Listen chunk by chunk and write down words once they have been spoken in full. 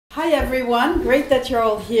Hi everyone, great that you're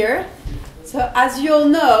all here. So as you all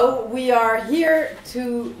know, we are here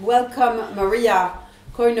to welcome Maria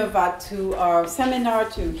Koinova to our seminar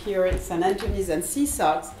to here at St. Antony's and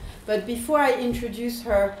CSOCs. But before I introduce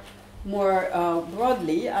her more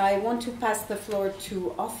broadly, I want to pass the floor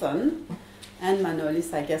to Othon and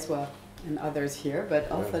Manolis, I guess, well, and others here, but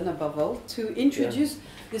Othon above all, to introduce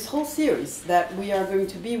this whole series that we are going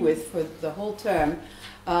to be with for the whole term,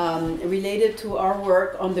 related to our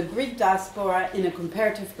work on the Greek diaspora in a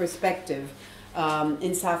comparative perspective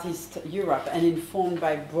in Southeast Europe and informed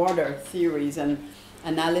by broader theories and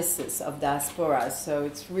analysis of diaspora. So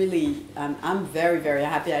it's really, I'm very, very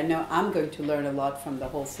happy. I know I'm going to learn a lot from the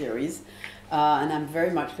whole series, and I'm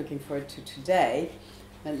very much looking forward to today.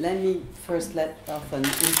 But let me first let Othon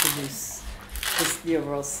introduce the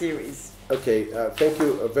overall series. Okay, thank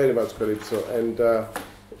you very much, Kalypso. And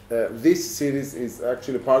this series is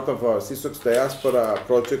actually part of our CSOCs Diaspora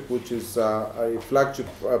project, which is a flagship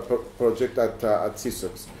project at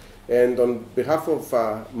CSOCs. And on behalf of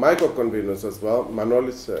my co-conveners as well,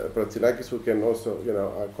 Manolis Pratsinakis, who can also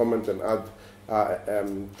comment and add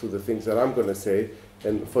to the things that I'm going to say,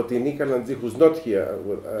 and for Nicolaidis, who's not here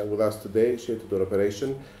with us today, she had to do an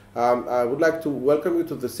operation, I would like to welcome you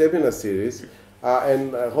to the seminar series.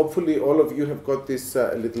 And hopefully all of you have got this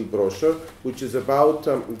little brochure, which is about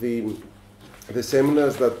the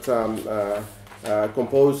seminars that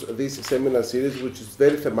compose this seminar series, which is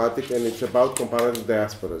very thematic, and it's about comparative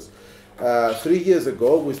diasporas. 3 years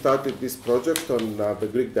ago, we started this project on the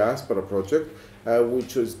Greek Diaspora project,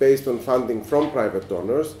 which was based on funding from private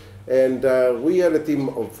donors. And we are a team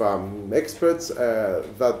of experts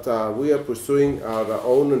that we are pursuing our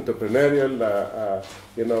own entrepreneurial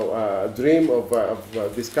dream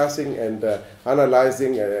of discussing and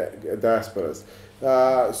analyzing diasporas.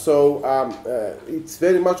 It's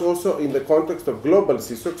very much also in the context of global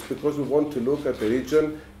CSOCs, because we want to look at the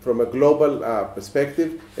region from a global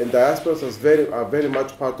perspective, and diasporas are very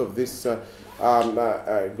much part of this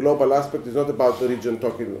global aspect. It's not about the region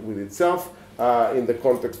talking with itself, in the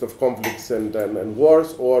context of conflicts and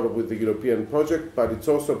wars, or with the European project, but it's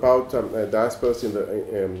also about diasporas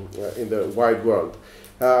in the wide world.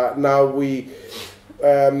 Now,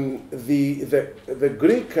 the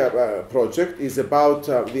Greek project is about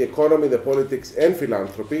the economy, the politics, and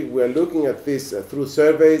philanthropy. We are looking at this through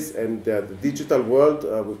surveys and the digital world.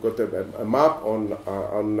 We've got a map on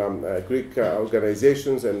Greek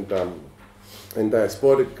organizations and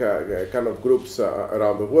diasporic kind of groups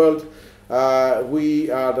around the world. We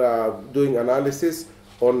are doing analysis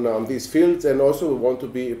on these fields, and also we want to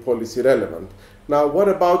be policy relevant. Now, what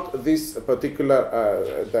about this particular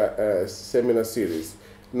seminar series?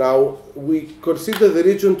 Now, we consider the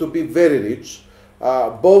region to be very rich,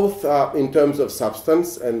 both in terms of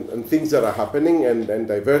substance and things that are happening and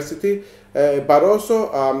diversity, but also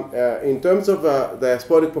in terms of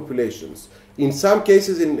diasporic populations. In some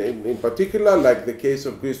cases, in particular, like the case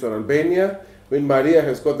of Greece or Albania, when Maria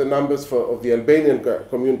has got the numbers of the Albanian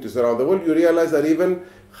communities around the world, you realize that even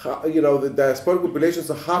the diasporic populations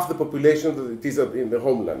are half the population that it is in the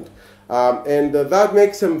homeland. And that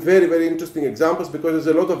makes some very, very interesting examples, because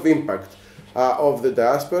there's a lot of impact of the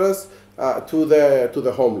diasporas to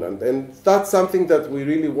the homeland. And that's something that we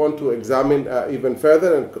really want to examine even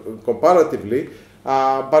further and comparatively,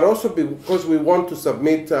 but also because we want to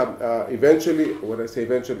submit eventually, when I say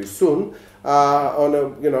eventually, soon, on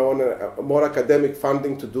a more academic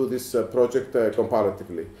funding to do this project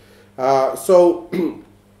comparatively. So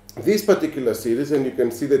this particular series, and you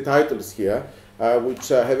can see the titles here, which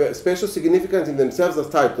have a special significance in themselves as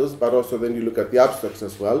titles, but also then you look at the abstracts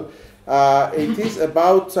as well. It is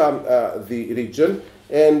about the region,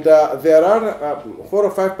 and there are 4 or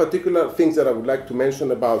 5 particular things that I would like to mention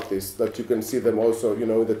about this, that you can see them also in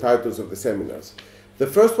the titles of the seminars. The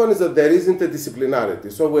first one is that there is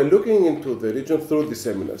interdisciplinarity. So we're looking into the region through the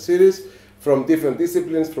seminar series, from different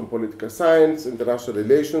disciplines, from political science, international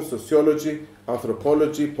relations, sociology,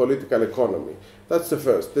 anthropology, political economy. That's the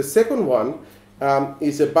first. The second one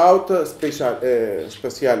is about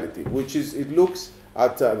speciality, which is, it looks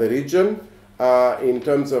at the region in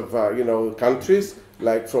terms of countries,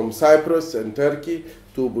 like from Cyprus and Turkey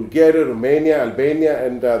to Bulgaria, Romania, Albania,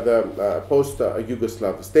 and the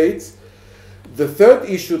post-Yugoslav states. The third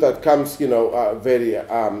issue that comes, very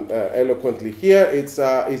eloquently here is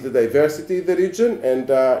the diversity in the region, and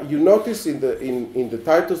you notice in the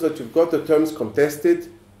titles that you've got the terms contested,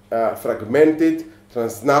 fragmented,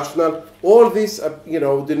 transnational. All these,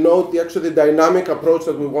 denote the dynamic approach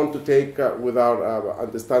that we want to take with our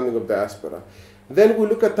understanding of diaspora. Then we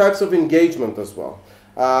look at types of engagement as well.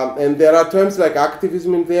 And there are terms like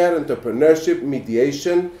activism in there, entrepreneurship,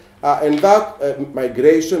 mediation, and that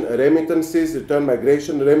migration, remittances, return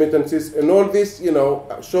migration, remittances, and all this,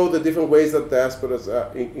 show the different ways that diasporas,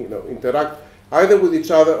 interact either with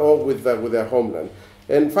each other or with their homeland.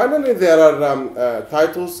 And finally, there are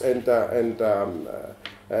titles and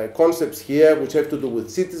concepts here which have to do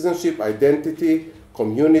with citizenship, identity,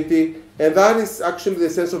 community, and that is actually the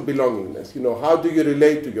sense of belongingness. How do you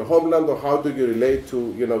relate to your homeland, or how do you relate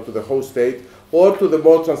to, to the host state, or to the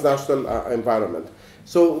more transnational environment?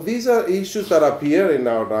 So these are issues that appear in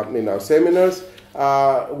our seminars.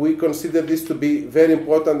 We consider this to be very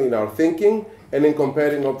important in our thinking and in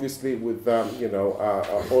comparing, obviously, with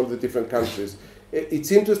all the different countries.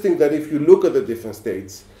 It's interesting that if you look at the different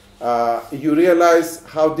states, you realize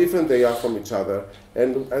how different they are from each other,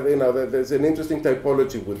 and there's an interesting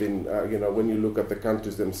typology within when you look at the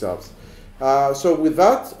countries themselves. So with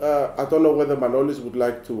that, I don't know whether Manolis would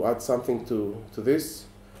like to add something to this.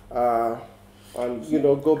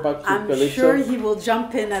 I'll go back to Kalypso. I'm sure he will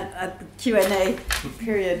jump in at the Q&A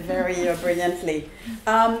period very brilliantly.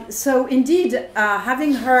 So indeed,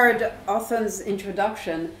 having heard Othon's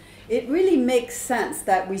introduction, it really makes sense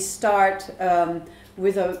that we start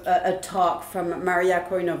with a talk from Maria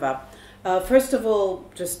Koinova. First of all,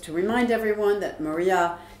 just to remind everyone that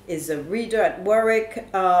Maria is a reader at Warwick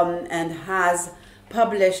and has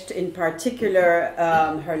published in particular,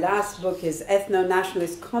 her last book is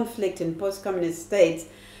Ethno-Nationalist Conflict in Post-Communist States,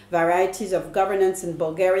 Varieties of Governance in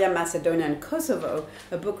Bulgaria, Macedonia and Kosovo,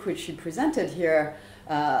 a book which she presented here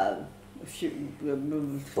a few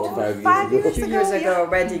years ago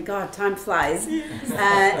already. God, time flies.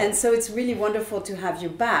 And so it's really wonderful to have you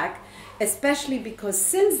back, especially because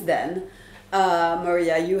since then,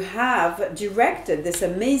 Maria, you have directed this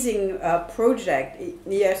amazing project,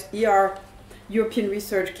 European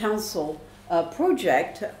Research Council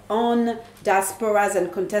project on diasporas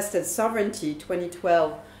and contested sovereignty,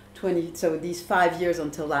 2012, so these 5 years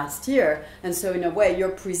until last year. And so in a way, you're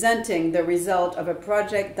presenting the result of a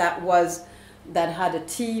project that had a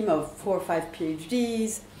team of 4 or 5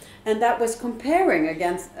 PhDs, and that was comparing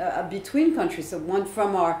against between countries, so one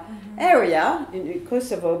from our area in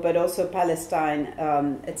Kosovo, but also Palestine,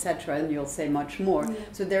 etc. And you'll say much more.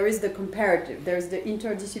 So there is the comparative, there is the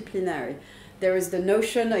interdisciplinary. There is the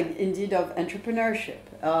notion, indeed, of entrepreneurship,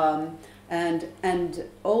 and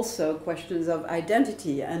also questions of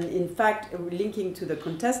identity. And in fact, linking to the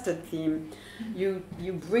contested theme, you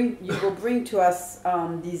will bring to us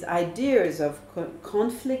these ideas of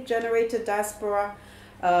conflict-generated diaspora,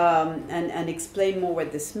 and explain more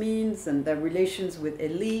what this means and the relations with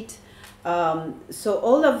elite. So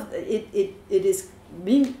all of it is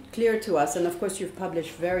being clear to us, and of course, you've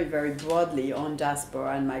published very, very broadly on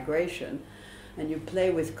diaspora and migration. And you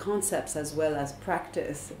play with concepts as well as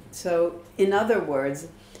practice. So, in other words,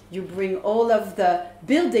 you bring all of the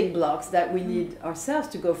building blocks that we need ourselves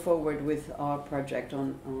to go forward with our project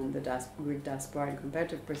on the Greek diaspora and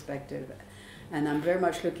comparative perspective. And I'm very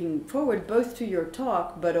much looking forward both to your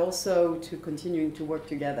talk, but also to continuing to work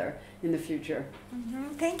together in the future.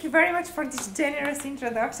 Thank you very much for this generous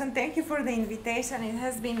introduction. Thank you for the invitation. It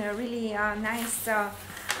has been a really nice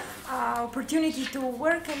opportunity to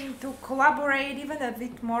work and to collaborate even a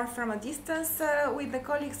bit more from a distance with the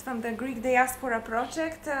colleagues from the Greek Diaspora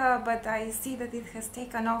project, but I see that it has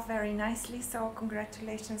taken off very nicely, so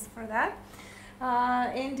congratulations for that.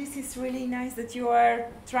 And this is really nice that you are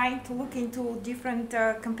trying to look into different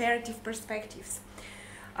comparative perspectives.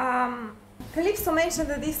 Kalypso mentioned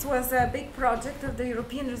that this was a big project of the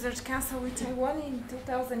European Research Council, which I won in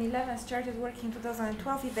 2011, started working in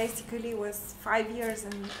 2012. It basically was 5 years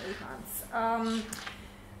and 8 months.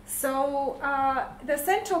 The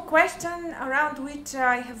central question around which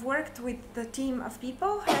I have worked with the team of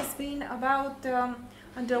people has been about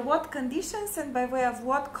under what conditions and by way of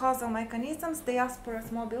what causal mechanisms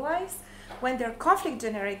diasporas mobilize when they're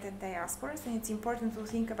conflict-generated diasporas. And it's important to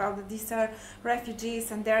think about that these are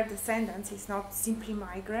refugees and their descendants. It's not simply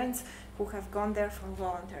migrants who have gone there for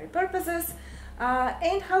voluntary purposes.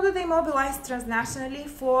 And how do they mobilize transnationally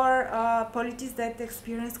for polities that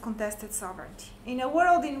experience contested sovereignty? In a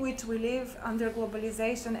world in which we live under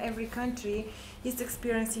globalization, every country is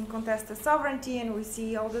experiencing contested sovereignty, and we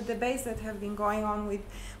see all the debates that have been going on with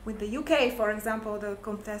the UK, for example, the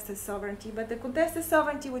contested sovereignty. But the contested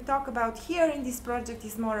sovereignty we talk about here in this project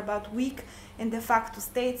is more about weak and de facto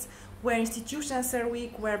states, where institutions are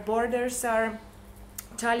weak, where borders are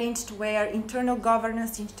challenged, where internal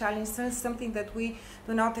governance is challenged. So it's something that we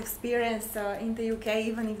do not experience in the UK,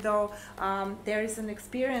 even though there is an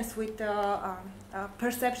experience with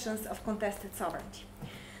perceptions of contested sovereignty.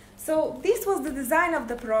 So this was the design of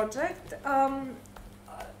the project.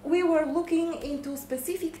 We were looking into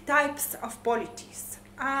specific types of polities.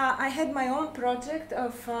 I had my own project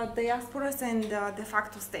of diasporas and de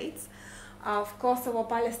facto states of Kosovo,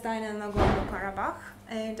 Palestine, and Nagorno-Karabakh.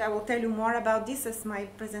 And I will tell you more about this as my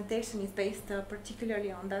presentation is based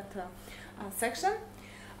particularly on that section.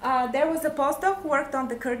 There was a postdoc who worked on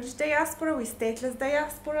the Kurdish diaspora with stateless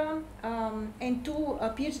diaspora, and two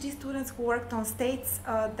PhD students who worked on states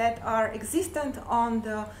that are existent on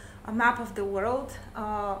the map of the world,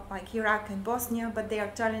 like Iraq and Bosnia, but they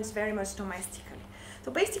are challenged very much domestically.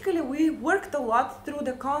 So basically we worked a lot through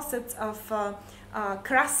the concepts of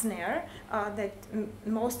Krasner, that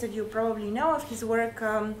most of you probably know of his work,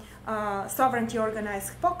 Sovereignty Organized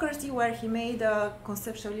Hypocrisy, where he made a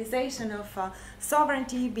conceptualization of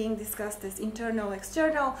sovereignty being discussed as internal,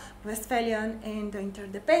 external, Westphalian, and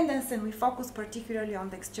interdependence, and we focus particularly on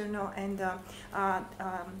the external and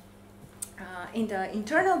in the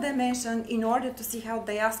internal dimension in order to see how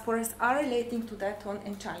diasporas are relating to that one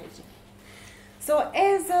and challenging. So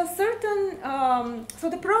as a certain, so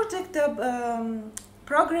the project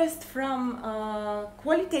progressed from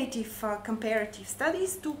qualitative comparative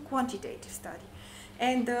studies to quantitative study.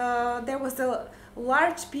 And there was a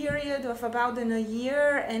large period of about a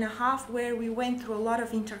year and a half where we went through a lot of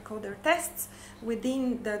intercoder tests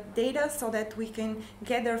within the data so that we can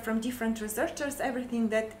gather from different researchers everything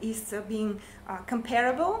that is being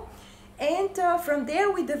comparable. And from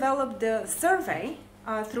there we developed the survey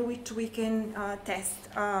through which we can test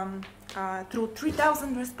through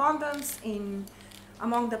 3,000 respondents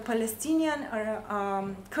among the Palestinian,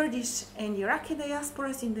 Kurdish and Iraqi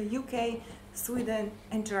diasporas in the UK, Sweden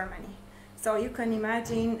and Germany. So you can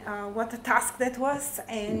imagine what a task that was,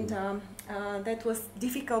 and that was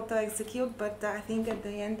difficult to execute, but I think at the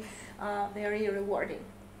end very rewarding.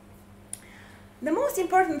 The most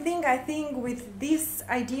important thing, I think, with this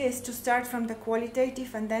idea is to start from the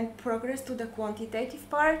qualitative and then progress to the quantitative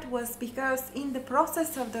part, was because in the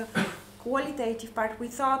process of the qualitative part, we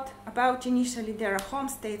thought about initially there are home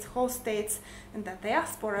states, host states, and the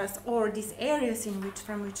diasporas, or these areas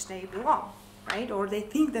from which they belong, right? Or they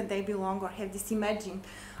think that they belong or have this imagined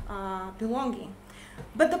belonging.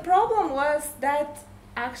 But the problem was that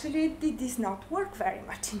actually it does not work very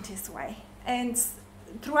much in this way. And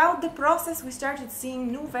throughout the process, we started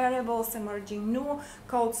seeing new variables emerging, new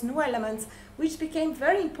codes, new elements, which became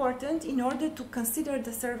very important in order to consider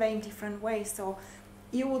the survey in different ways. So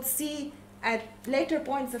you would see at later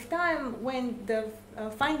points of time when the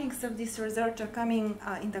findings of this research are coming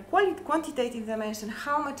in the quantitative dimension,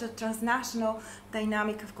 how much a transnational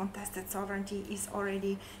dynamic of contested sovereignty is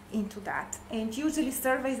already into that. And usually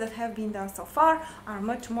surveys that have been done so far are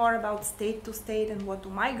much more about state to state and what do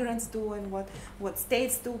migrants do and what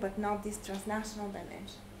states do, but not this transnational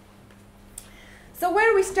dimension. So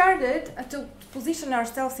where we started to position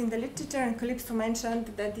ourselves in the literature, and Kalypso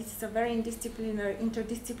mentioned that this is a very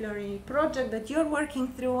interdisciplinary project that you're working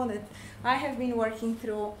through, that I have been working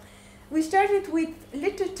through. We started with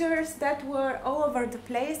literatures that were all over the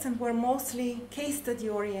place and were mostly case study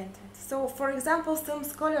oriented. So for example, some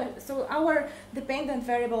scholars, so our dependent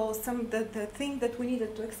variable, the thing that we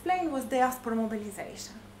needed to explain was diaspora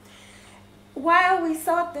mobilization. While we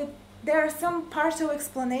thought that there are some partial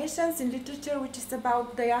explanations in literature which is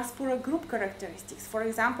about diaspora group characteristics. For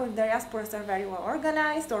example, if diasporas are very well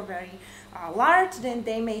organized or very large, then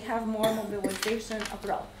they may have more mobilization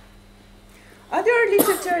abroad. Other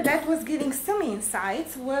literature that was giving some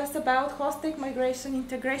insights was about host-state migration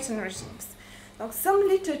integration regimes. So some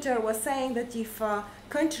literature was saying that if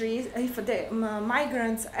the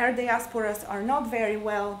migrants or diasporas are not very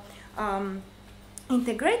well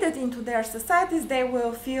integrated into their societies, they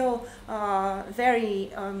will feel very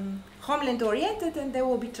homeland-oriented and they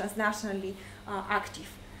will be transnationally active.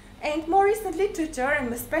 And more recent literature,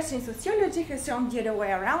 and especially in sociology, has shown the other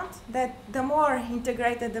way around, that the more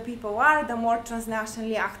integrated the people are, the more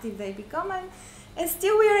transnationally active they become. And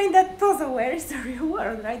still we are in that puzzle, where is the real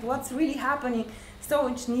world, right? What's really happening? So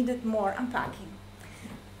which needed more unpacking.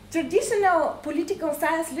 Traditional political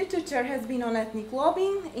science literature has been on ethnic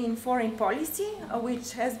lobbying in foreign policy,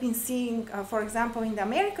 which has been seeing, for example, in the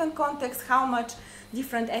American context, how much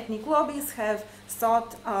different ethnic lobbies have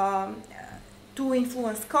sought to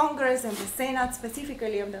influence Congress and the Senate,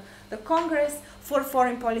 specifically of the Congress, for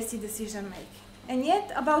foreign policy decision making. And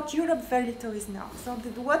yet, about Europe, very little is known. So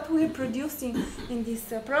what we're producing in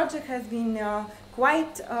this project has been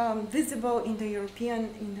quite visible in the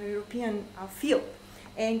European field,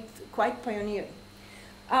 and quite pioneering.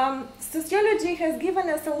 Sociology has given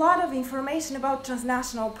us a lot of information about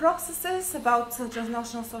transnational processes, about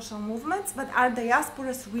transnational social movements, but are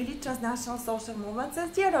diasporas really transnational social movements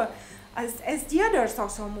as the other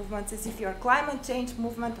social movements, as if you're a climate change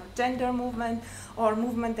movement or gender movement or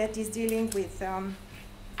movement that is dealing with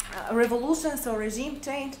revolutions or regime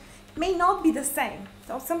change? May not be the same.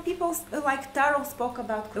 So some people like Taro spoke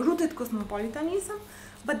about rooted cosmopolitanism,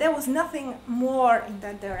 but there was nothing more in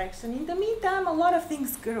that direction. In the meantime, a lot of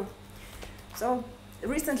things grew. So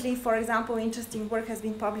recently, for example, interesting work has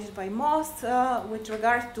been published by Moss with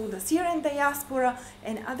regard to the Syrian diaspora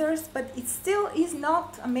and others, but it still is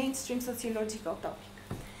not a mainstream sociological topic.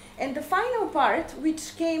 And the final part,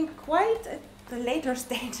 which came quite at the later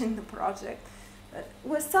stage in the project,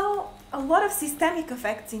 we saw a lot of systemic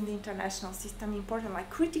effects in the international system, important like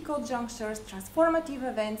critical junctures, transformative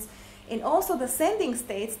events, and also the sending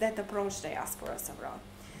states that approach diasporas abroad.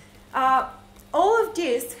 All of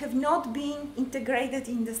these have not been integrated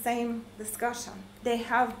in the same discussion. They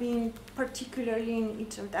have been particularly in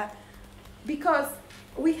each of that, because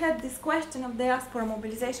we had this question of diaspora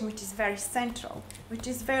mobilization, which is very central, which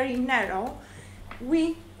is very narrow.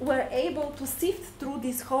 We were able to sift through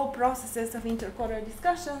these whole processes of interquarter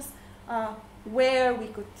discussions where we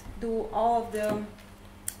could do all of the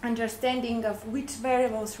understanding of which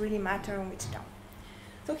variables really matter and which don't.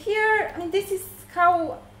 So here, I mean, this is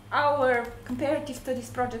how our comparative studies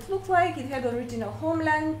project looked like. It had original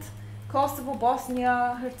homeland, Kosovo,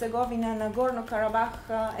 Bosnia, Herzegovina,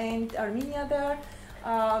 Nagorno-Karabakh, and Armenia there.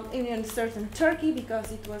 Even certain Turkey,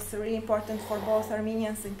 because it was really important for both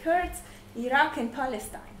Armenians and Kurds, Iraq and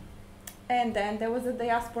Palestine. And then there was a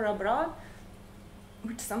diaspora abroad,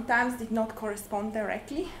 which sometimes did not correspond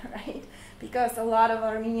directly, right? Because a lot of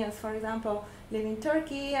Armenians, for example, live in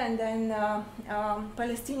Turkey, and then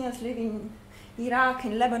Palestinians live in Iraq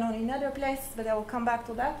and Lebanon and other places, but I will come back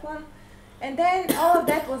to that one. And then all of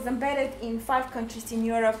that was embedded in 5 countries in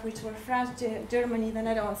Europe, which were France, Germany, the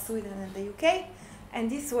Netherlands, Sweden, and the UK. And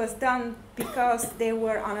this was done because they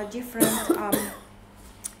were on a different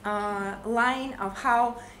line of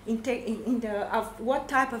how of what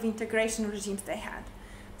type of integration regimes they had.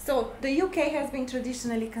 So the UK has been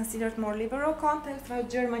traditionally considered more liberal context, while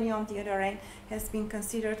Germany, on the other end, has been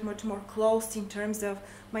considered much more closed in terms of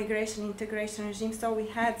migration integration regime. So we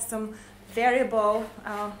had some variable,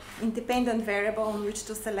 independent variable on which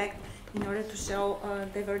to select in order to show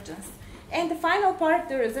divergence. And the final part,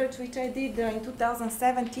 the research which I did in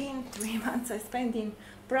 2017, 3 months I spent in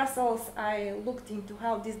Brussels, I looked into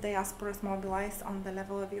how these diasporas mobilize on the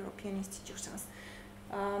level of European institutions.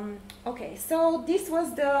 Okay, so this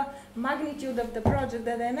was the magnitude of the project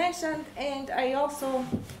that I mentioned, and I also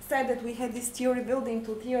said that we had this theory building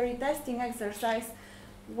to theory testing exercise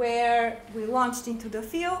where we launched into the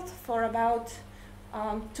field for about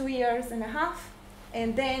 2.5 years,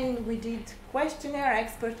 and then we did questionnaire,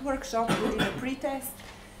 expert workshop, we did a pre-test,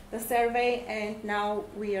 the survey, and now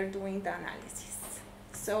we are doing the analysis.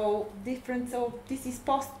 So this is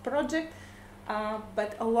post-project,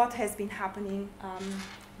 but a lot has been happening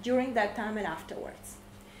during that time and afterwards.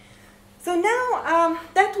 So now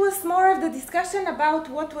that was more of the discussion about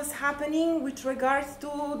what was happening with regards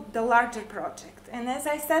to the larger project. And as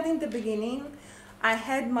I said in the beginning, I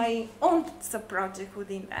had my own sub-project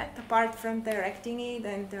within that, apart from directing it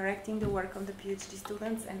and directing the work of the PhD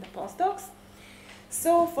students and the postdocs.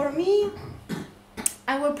 So for me,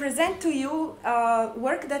 I will present to you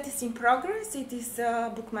work that is in progress. It is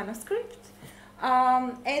a book manuscript.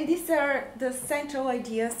 And these are the central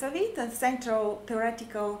ideas of it, a central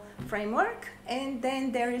theoretical framework. And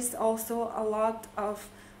then there is also a lot of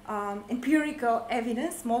empirical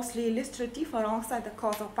evidence, mostly illustrative, alongside the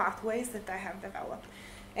causal pathways that I have developed.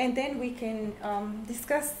 And then we can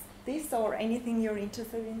discuss this or anything you're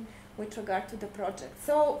interested in with regard to the project.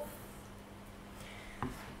 So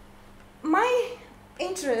my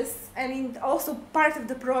interest, I mean, also part of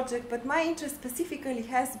the project, but my interest specifically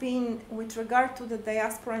has been with regard to the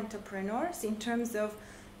diaspora entrepreneurs in terms of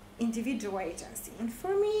individual agency. And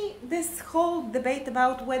for me, this whole debate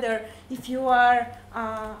about whether if you are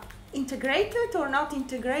integrated or not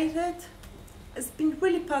integrated has been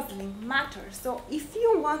really puzzling matter. So if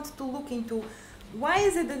you want to look into why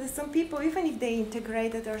is it that some people, even if they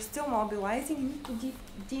integrated, are still mobilizing, you need to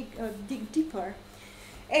dig deeper.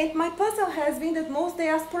 And my puzzle has been that most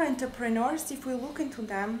diaspora entrepreneurs, if we look into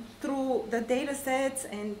them through the data sets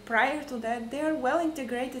and prior to that, they are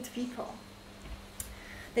well-integrated people.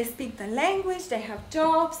 They speak the language, they have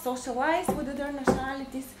jobs, socialize with other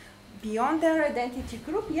nationalities beyond their identity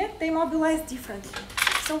group, yet they mobilize differently.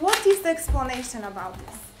 So what is the explanation about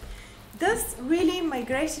this? Does really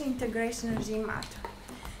migration integration regime matter?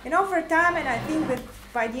 And over time, and I think that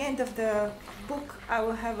by the end of the book, I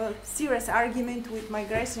will have a serious argument with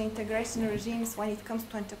migration integration regimes when it comes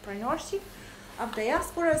to entrepreneurship of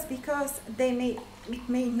diasporas, because it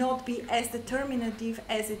may not be as determinative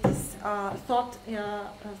as it is thought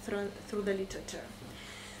through the literature.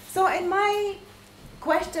 So, and my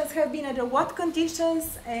questions have been under what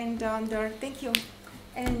conditions and under, thank you,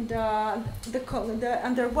 and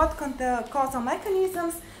under what causal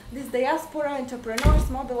mechanisms these diaspora entrepreneurs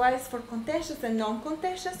mobilize for contentious and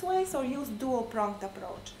non-contentious ways, or use dual-pronged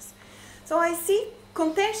approaches. So I see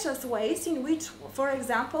contentious ways in which, for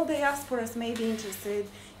example, diasporas may be interested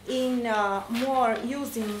in more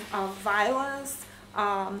using violence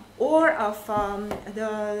or of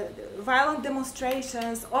the violent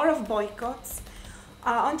demonstrations or of boycotts.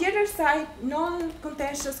 On the other side,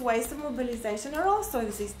 non-contentious ways of mobilization are also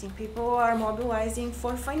existing. People are mobilizing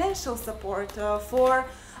for financial support, for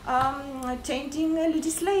changing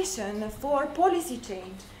legislation, for policy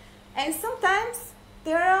change. And sometimes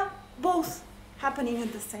there are both happening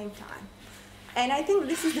at the same time. And I think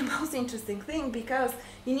this is the most interesting thing, because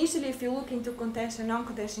initially if you look into contention,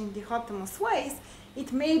 non-contention in dichotomous ways,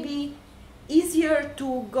 it may be easier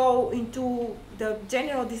to go into the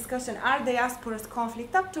general discussion, are diasporas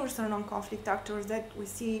conflict actors or non-conflict actors, that we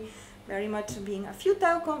see very much being a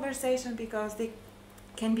futile conversation, because they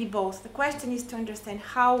can be both. The question is to understand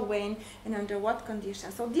how, when, and under what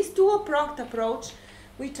conditions. So this dual-pronged approach,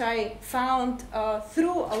 which I found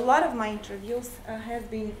through a lot of my interviews, has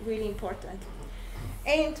been really important.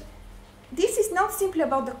 And this is not simply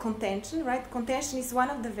about the contention, right? Contention is one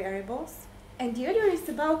of the variables, and the other is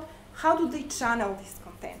about how do they channel this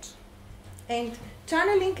contention. And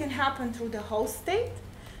channeling can happen through the host state,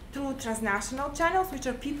 through transnational channels, which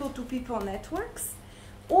are people-to-people networks,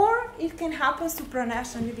 or it can happen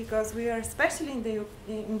supranationally, because we are especially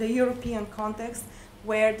in the European context,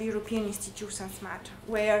 where the European institutions matter,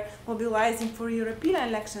 where mobilizing for European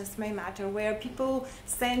elections may matter, where people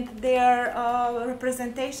send their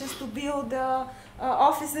representations to build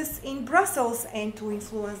offices in Brussels and to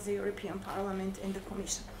influence the European Parliament and the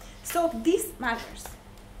Commission. So this matters.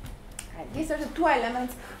 Right? These are the two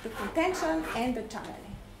elements, the contention and the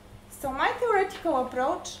channeling. So my theoretical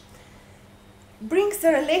approach brings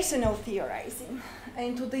a relational theorizing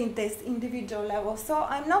into this individual level. So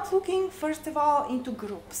I'm not looking, first of all, into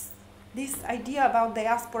groups. This idea about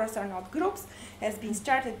diasporas are not groups has been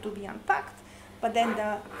started to be unpacked, but then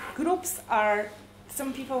the groups are,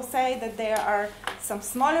 some people say that there are some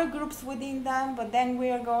smaller groups within them, but then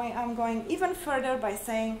I'm going even further by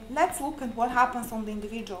saying, let's look at what happens on the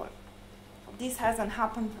individual. This hasn't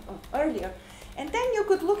happened earlier. And then you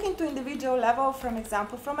could look into individual level, for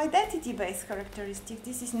example, from identity-based characteristics.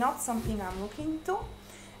 This is not something I'm looking into,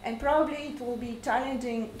 and probably it will be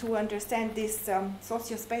challenging to understand this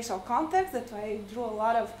socio-spatial context that I drew a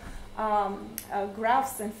lot of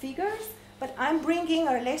graphs and figures, but I'm bringing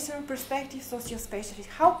a relational perspective, socio-spatial,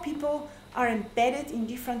 how people are embedded in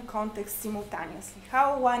different contexts simultaneously,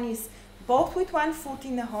 how one is both with one foot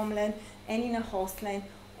in the homeland and in a hostland,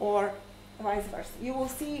 or vice versa. You will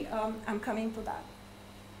see I'm coming to that.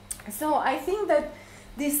 So I think that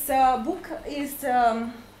this book is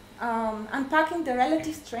unpacking the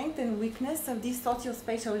relative strength and weakness of these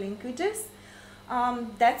socio-spatial linkages.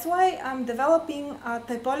 That's why I'm developing a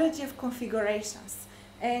typology of configurations.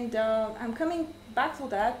 And I'm coming back to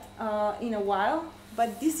that in a while,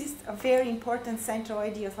 but this is a very important central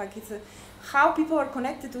idea. Like it's how people are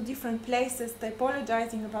connected to different places,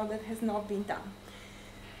 typologizing about that has not been done.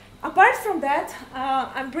 Apart from that,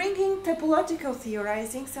 I'm bringing typological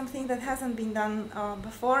theorizing, something that hasn't been done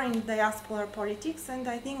before in diaspora politics, and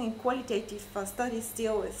I think in qualitative studies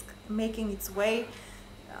still is making its way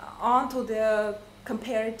onto the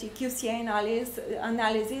comparative QCA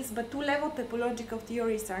analysis, but two-level typological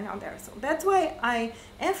theories are not there. So that's why I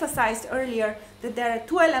emphasized earlier that there are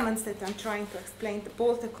two elements that I'm trying to explain,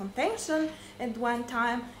 both the contention at one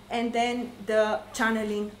time and then the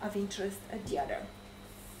channeling of interest at the other.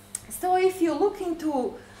 So if you look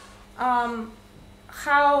into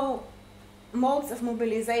how modes of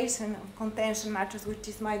mobilization of contention matters, which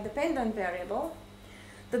is my dependent variable,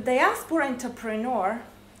 the diaspora entrepreneur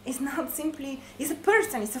is not simply, is a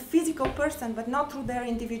person, it's a physical person, but not through their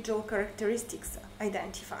individual characteristics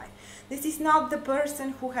identified. This is not the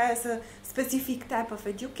person who has a specific type of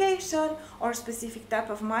education or specific type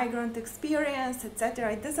of migrant experience,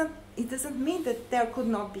 etc. It doesn't mean that there could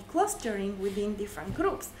not be clustering within different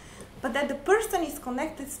groups, but that the person is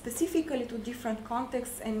connected specifically to different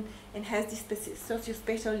contexts and has these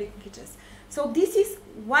socio-spatial linkages. So this is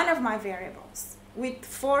one of my variables with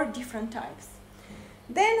 4 different types.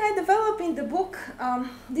 Then I developed in the book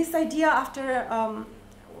this idea after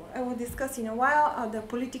I will discuss in a while the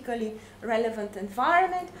politically relevant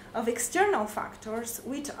environment of external factors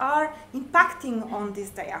which are impacting on these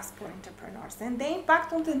diaspora entrepreneurs, and they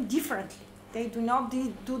impact on them differently. They do not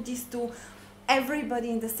do this to everybody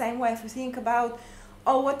in the same way. If you think about,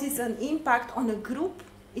 oh, what is an impact on a group,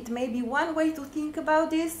 it may be one way to think about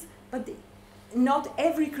this, but not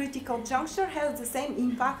every critical juncture has the same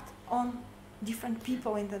impact on different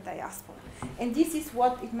people in the diaspora. And this is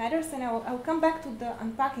what it matters, and I'll come back to the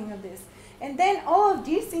unpacking of this. And then all of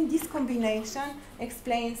this in this combination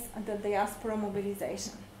explains the diaspora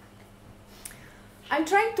mobilization. I'm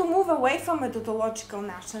trying to move away from methodological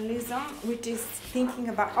nationalism, which is thinking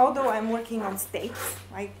about, although I'm working on states,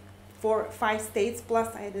 like 4 or 5 states,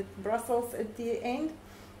 plus I added Brussels at the end.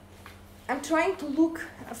 I'm trying to look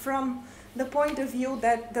from the point of view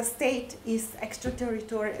that the state is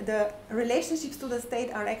extraterritorial, the relationships to the state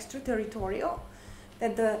are extraterritorial,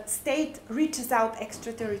 that the state reaches out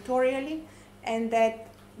extraterritorially, and that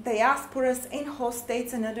diasporas and host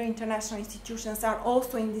states and other international institutions are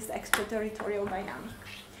also in this extraterritorial dynamic.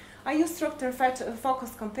 I use structure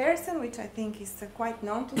focus comparison, which I think is quite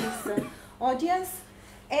known to this audience,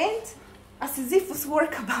 and a Sisyphus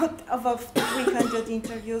work about above 300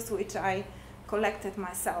 interviews, which I collected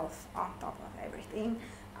myself on top of everything.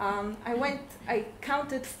 I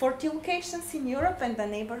counted 40 locations in Europe and the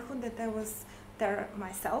neighborhood that I was there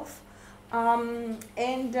myself. And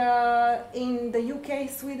in the UK,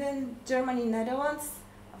 Sweden, Germany, Netherlands,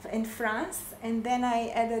 and France. And then I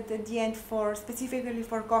added at the end specifically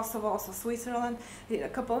for Kosovo, also Switzerland, did a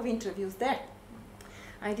couple of interviews there.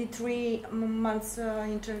 I did 3 months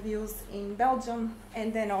interviews in Belgium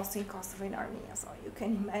and then also in Kosovo and Armenia. So you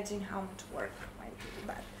can imagine how much work went into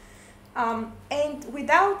that. And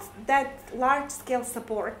without that large-scale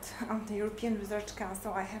support of the European Research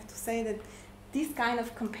Council, I have to say that this kind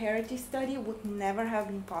of comparative study would never have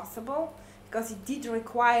been possible, because it did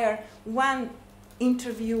require one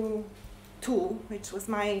interview tool, which was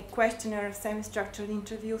my questionnaire of semi-structured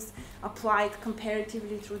interviews applied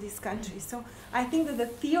comparatively through this country. So I think that the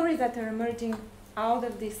theories that are emerging out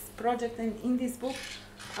of this project and in this book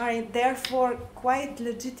are therefore quite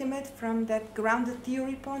legitimate from that grounded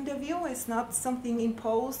theory point of view. It's not something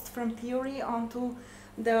imposed from theory onto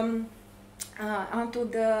the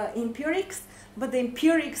empirics, but the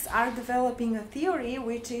empirics are developing a theory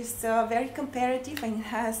which is very comparative and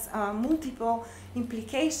has multiple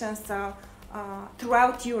implications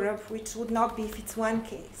throughout Europe, which would not be if it's one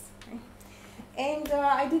case. Okay? And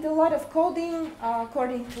I did a lot of coding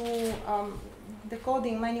according to the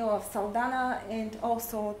coding manual of Saldana, and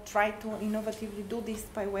also tried to innovatively do this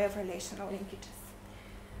by way of relational linkages.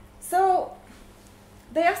 So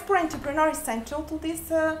diaspora entrepreneur is central to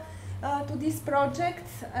this project,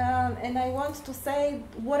 and I want to say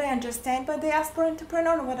what I understand by diaspora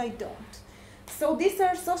entrepreneur and what I don't. So these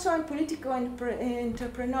are social and political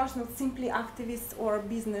entrepreneurs, not simply activists or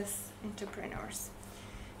business entrepreneurs.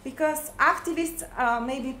 Because activists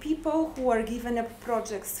may be people who are given up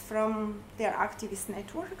projects from their activist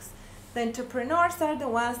networks. The entrepreneurs are the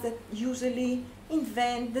ones that usually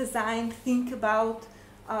invent, design, think about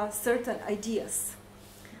certain ideas,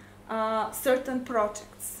 certain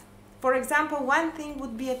projects. For example, one thing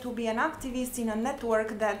would be to be an activist in a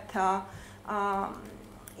network that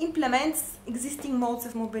implements existing modes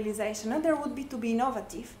of mobilization. Another would be to be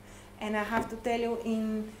innovative. And I have to tell you,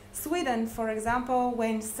 in Sweden, for example,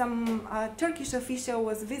 when some Turkish official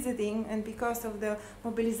was visiting, and because of the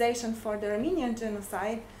mobilization for the Armenian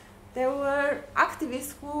genocide, there were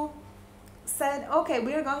activists who said, okay,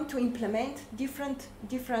 we're going to implement different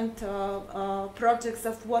projects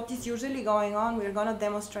of what is usually going on, we're going to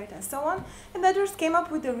demonstrate and so on. And others came up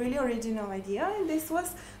with a really original idea, and this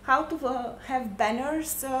was how to have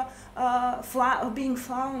banners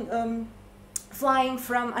flying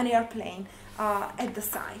from an airplane at the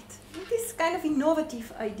site. These kind of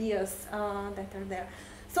innovative ideas that are there.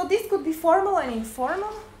 So this could be formal and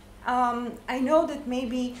informal. I know that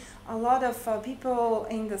maybe a lot of people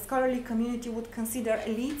in the scholarly community would consider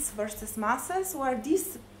elites versus masses, where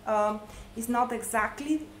this is not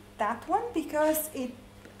exactly that one, because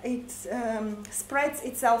it spreads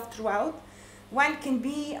itself throughout. One can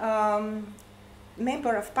be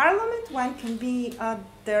member of parliament, one can be a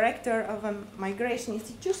director of a migration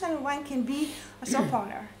institution, one can be a shop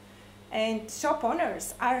owner. And shop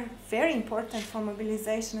owners are very important for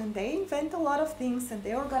mobilization, and they invent a lot of things and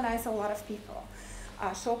they organize a lot of people.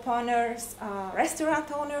 Shop owners,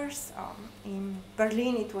 restaurant owners. In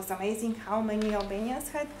Berlin, it was amazing how many Albanians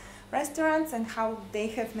had restaurants and how they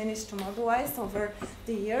have managed to mobilize over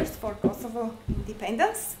the years for Kosovo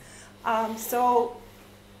independence. So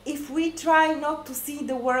if we try not to see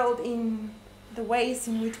the world in the ways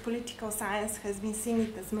in which political science has been seeing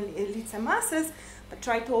it as elites and masses, but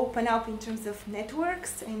try to open up in terms of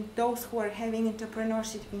networks and those who are having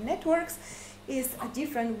entrepreneurship in networks, is a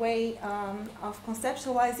different way of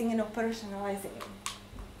conceptualizing and operationalizing it.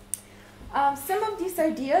 Some of these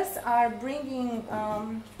ideas are bringing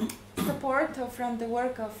support from the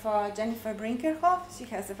work of Jennifer Brinkerhoff. She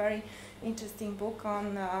has a very interesting book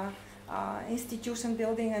on institution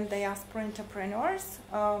building and diaspora entrepreneurs.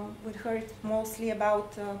 With her, it's mostly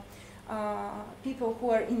about people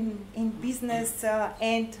who are in business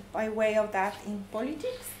and by way of that in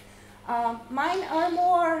politics. Mine are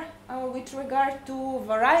more with regard to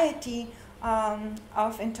variety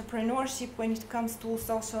of entrepreneurship when it comes to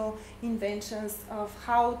social inventions of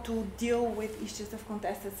how to deal with issues of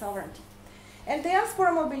contested sovereignty. And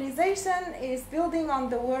diaspora mobilization is building on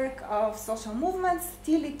the work of social movements,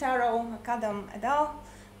 Tilly, Taro, McAdam et al.,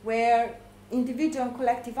 where individual and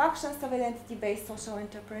collective actions of identity-based social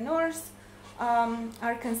entrepreneurs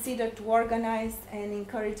are considered to organize and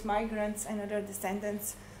encourage migrants and other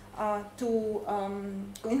descendants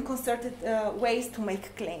in concerted ways to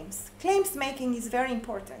make claims. Claims making is very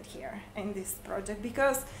important here in this project,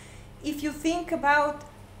 because if you think about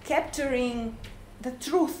capturing the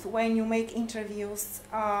truth when you make interviews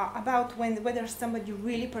about whether somebody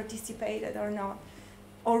really participated or not,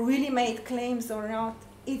 or really made claims or not,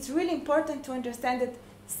 it's really important to understand that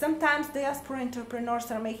sometimes diaspora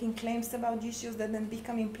entrepreneurs are making claims about issues that then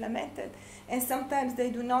become implemented, and sometimes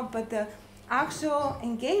they do not, but the actual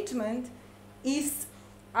engagement is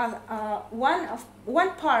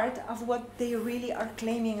one part of what they really are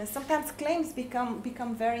claiming, and sometimes claims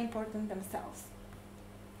become very important themselves.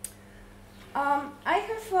 I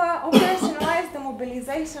have operationalized the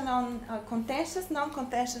mobilization on contentious,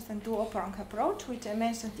 non-contentious, and dual-pronged approach, which I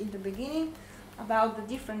mentioned in the beginning, about the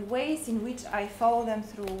different ways in which I follow them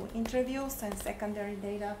through interviews and secondary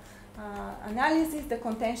data analysis. The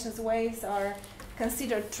contentious ways are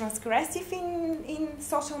considered transgressive in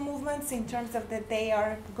social movements in terms of that they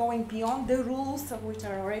are going beyond the rules of which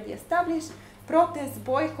are already established. Protests,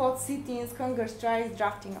 boycotts, sit-ins, hunger strikes,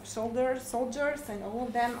 drafting of soldiers, and all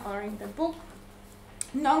of them are in the book.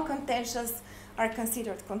 Non-contentious are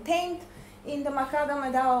considered contained. In the McAdam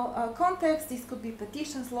et al. Context, this could be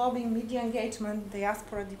petitions, lobbying, media engagement,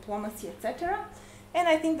 diaspora diplomacy, etc. And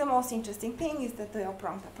I think the most interesting thing is that the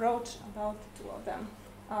dual-pronged approach, about the two of them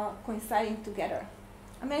coinciding together.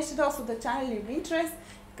 I mentioned also the channel of interest.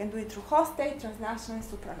 You can do it through host state, transnational, and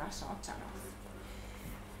supranational channels.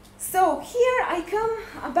 So here I come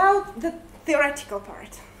about the theoretical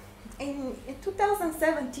part. In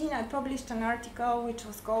 2017, I published an article which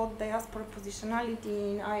was called Diaspora Positionality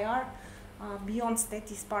in IR, Beyond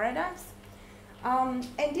Statist Paradigms. And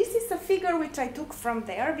this is a figure which I took from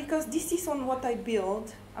there, because this is on what I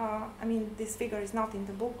build. I mean, this figure is not in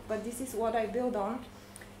the book, but this is what I build on.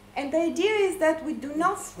 And the idea is that we do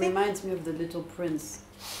not think... Reminds me of the Little Prince.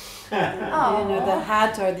 Oh. You know, the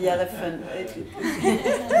hat or the elephant.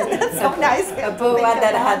 That's so nice. A boa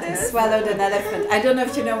that had swallowed an elephant. I don't know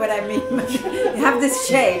if you know what I mean. You have this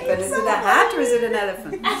shape, and is it a hat or is it an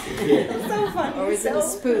elephant? So funny. Or is it a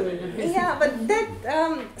spoon? Yeah, but that.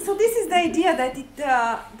 So this is the idea that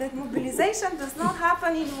that mobilization does not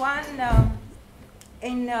happen in one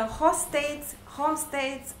in host states, home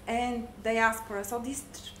states, and diaspora. So this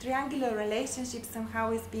triangular relationship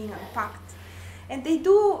somehow is being unpacked. And they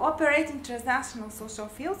do operate in transnational social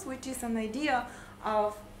fields, which is an idea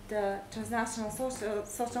of the transnational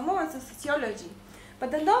social movements and sociology.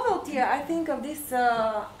 But the novelty, I think, of this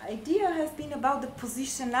idea has been about the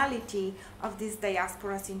positionality of these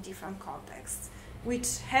diasporas in different contexts,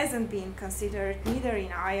 which hasn't been considered neither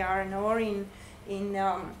in IR nor in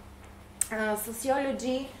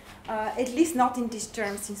sociology, at least not in these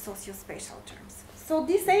terms, in socio-spatial terms. So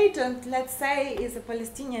this agent, let's say, is a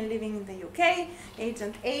Palestinian living in the UK.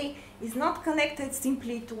 Agent A is not connected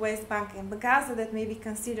simply to West Bank and Gaza, that may be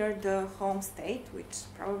considered the home state, which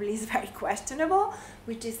probably is very questionable,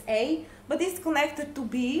 which is A, but is connected to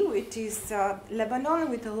B, which is Lebanon,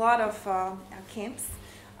 with a lot of camps,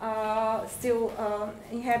 still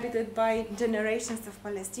inhabited by generations of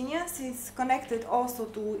Palestinians. It's connected also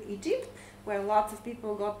to Egypt, where lots of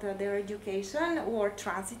people got their education or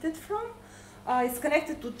transited from. It's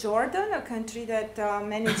connected to Jordan, a country that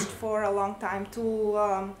managed for a long time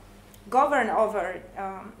to govern over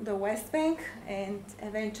the West Bank and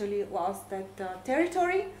eventually lost that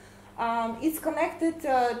territory. It's connected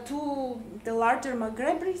to the larger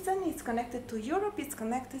Maghreb region, it's connected to Europe, it's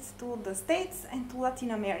connected to the States and to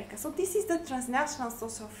Latin America. So this is the transnational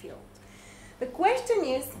social field. The question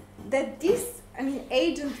is that this,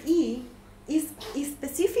 Agent E is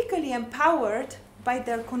specifically empowered by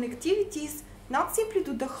their connectivities, not simply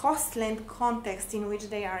to the hostland context in which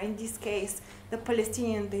they are, in this case, the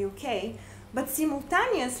Palestinian and the UK, but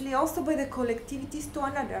simultaneously also by the collectivities to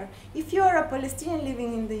another. If you are a Palestinian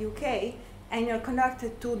living in the UK and you're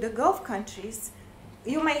connected to the Gulf countries,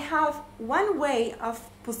 you may have one way of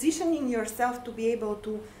positioning yourself to be able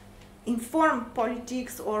to inform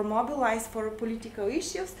politics or mobilize for political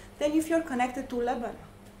issues than if you're connected to Lebanon.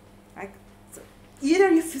 Like, so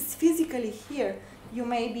either you're physically here, you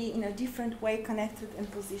may be in a different way connected and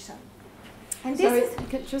positioned. And this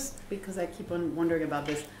is just because I keep on wondering about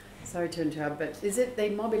this. Sorry to interrupt, but is it they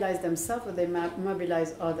mobilize themselves or they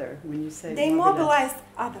mobilize other? When you say they mobilize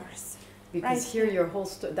others, because right? Here your whole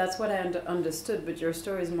story. That's what I understood. But your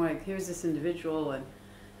story is more like here's this individual, and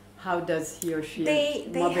how does he or she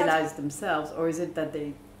mobilize themselves, or is it that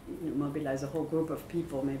they mobilize a whole group of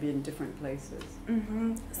people, maybe in different places?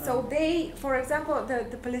 So they, for example,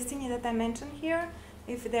 the Palestinians that I mentioned here,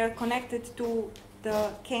 if they're connected to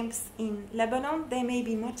the camps in Lebanon, they may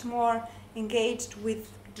be much more engaged with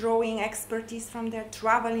drawing expertise from there,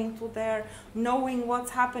 traveling to there, knowing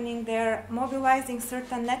what's happening there, mobilizing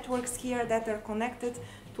certain networks here that are connected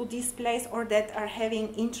to this place or that are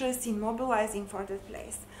having interest in mobilizing for that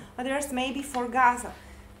place. Others maybe for Gaza.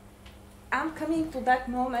 I'm coming to that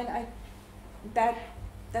moment,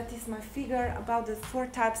 that is my figure about the 4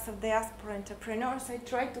 types of diaspora entrepreneurs. I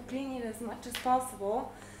try to clean it as much as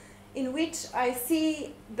possible, in which I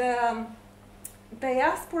see the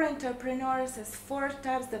diaspora entrepreneurs as 4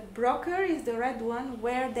 types. The broker is the red one,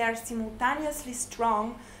 where they are simultaneously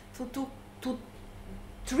strong to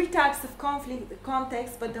 3 types of conflict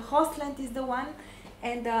context, but the hostland is the one,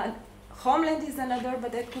 and the homeland is another,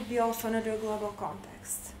 but that could be also another global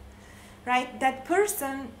context. Right? That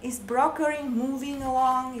person is brokering, moving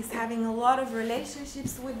along, is having a lot of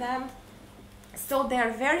relationships with them, so they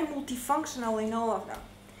are very multifunctional in all of them.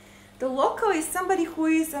 The local is somebody who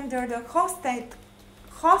is under the host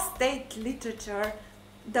state literature,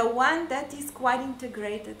 the one that is quite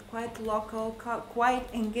integrated, quite local, quite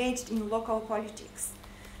engaged in local politics.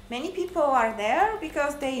 Many people are there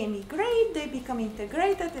because they immigrate, they become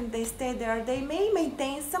integrated, and they stay there. They may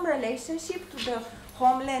maintain some relationship to the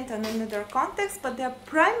homeland and another context, but their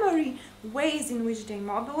primary ways in which they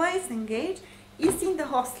mobilize, engage, is in the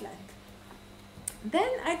hostland. Then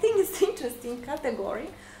I think it's interesting category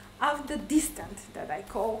of the distant that I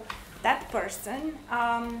call that person,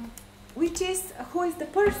 who is the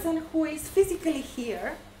person who is physically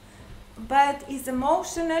here, but is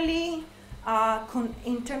emotionally,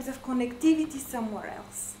 in terms of connectivity, somewhere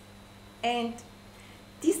else. And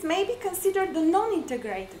this may be considered the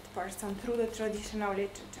non-integrated person through the traditional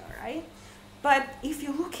literature, right? But if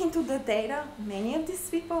you look into the data, many of these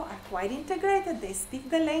people are quite integrated. They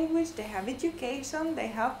speak the language, they have education, they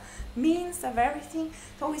have means of everything.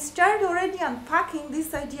 So we start already unpacking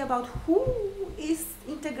this idea about who is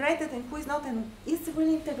integrated and who is not, and is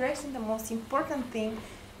really integration the most important thing,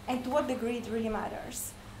 and to what degree it really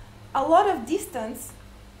matters. A lot of distance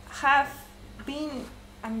have been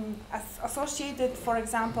associated, for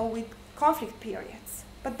example, with conflict periods,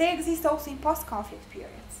 but they exist also in post-conflict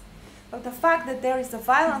periods. But the fact that there is a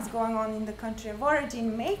violence going on in the country of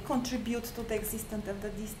origin may contribute to the existence of the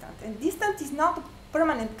distant. And distant is not a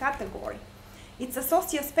permanent category. It's a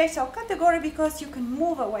socio-spatial category because you can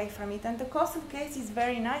move away from it. And the Kosovo case is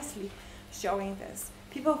very nicely showing this.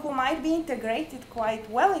 People who might be integrated, quite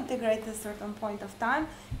well integrated at a certain point of time,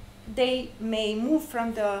 they may move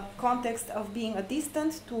from the context of being a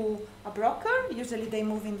distant to a broker. Usually they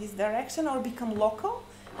move in this direction, or become local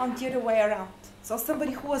on the other way around. So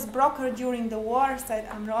somebody who was broker during the war said,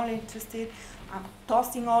 I'm not interested, I'm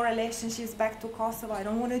tossing all relationships back to Kosovo, I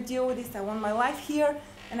don't want to deal with this, I want my life here,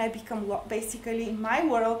 and I become, basically in my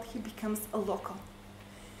world, he becomes a local.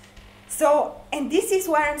 So, and this is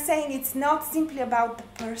where I'm saying it's not simply about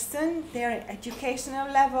the person, their educational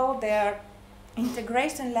level, their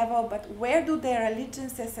integration level, but where do their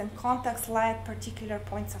allegiances and contacts lie at particular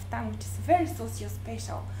points of time, which is very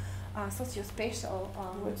socio-spatial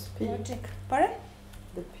logic. Pardon?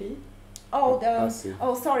 The P? Oh, passive.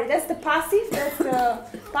 Oh, sorry, that's the passive. That's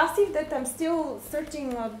the passive that I'm still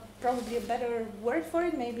searching probably a better word for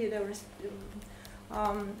it. Maybe there was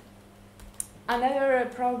another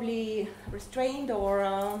probably restrained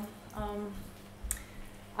or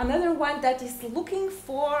Another one that is looking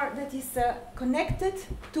for, that is connected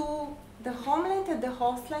to the homeland and the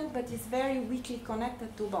hostland, but is very weakly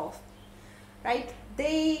connected to both, right?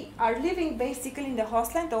 They are living basically in the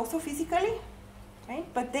hostland also physically,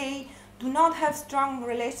 right? But they do not have strong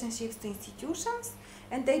relationships to institutions,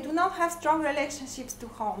 and they do not have strong relationships to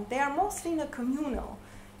home. They are mostly in a communal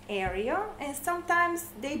area, and sometimes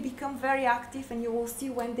they become very active, and you will see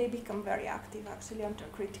when they become very active actually under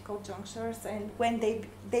critical junctures, and when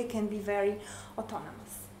they can be very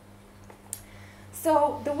autonomous.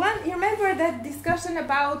 So the one, you remember that discussion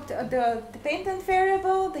about the dependent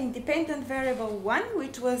variable, the independent variable 1,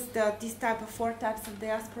 which was this type of 4 types of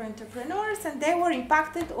diaspora entrepreneurs, and they were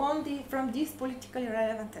impacted only from this politically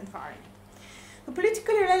relevant environment. The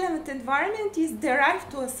politically relevant environment is derived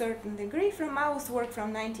to a certain degree from Mao's work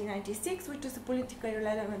from 1996, which is a politically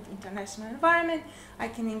relevant international environment. I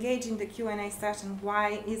can engage in the Q&A session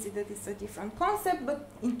why is it that it's a different concept, but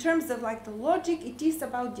in terms of like the logic, it is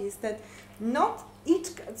about this, that not each,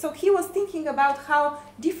 so he was thinking about how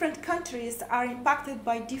different countries are impacted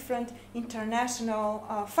by different international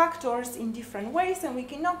factors in different ways, and we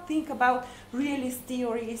cannot think about realist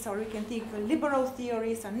theories, or we can think of liberal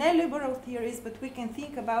theories or neoliberal theories, but we can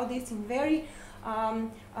think about this in very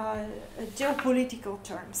geopolitical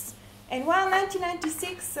terms. And while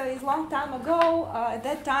 1996 is a long time ago, at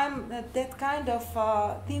that time that kind of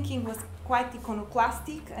thinking was quite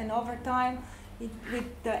iconoclastic, and over time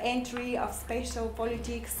with the entry of spatial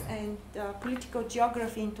politics and political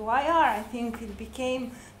geography into IR, I think it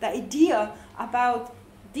became the idea about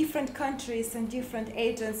different countries and different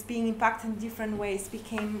agents being impacted in different ways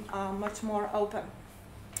became much more open.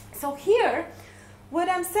 So here, what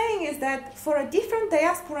I'm saying is that for a different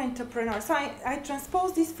diaspora entrepreneur, so I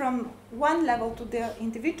transpose this from one level to the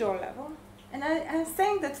individual level, and I'm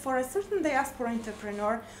saying that for a certain diaspora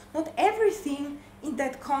entrepreneur, not everything in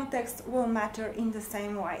that context will matter in the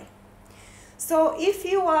same way. So if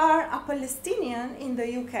you are a Palestinian in the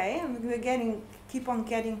UK, and we're keep on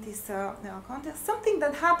getting this context, something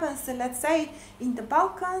that happens, let's say, in the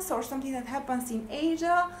Balkans, or something that happens in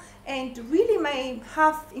Asia, and really may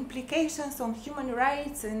have implications on human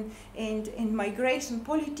rights and migration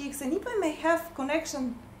politics, and even may have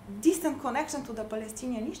distant connection to the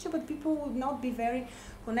Palestinian issue, but people would not be very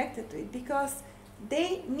connected to it, because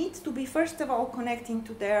they need to be, first of all, connecting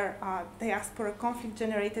to their diaspora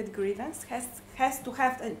conflict-generated grievance, has to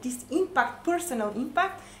have this impact, personal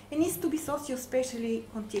impact, and needs to be socio-spatially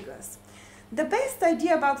contiguous. The best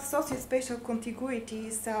idea about socio-spatial contiguity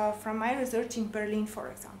is from my research in Berlin, for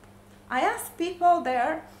example. I asked people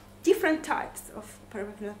there, different types of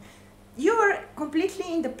perpendicular. You are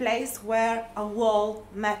completely in the place where a wall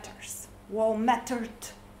matters. Wall mattered,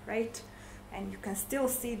 right? And you can still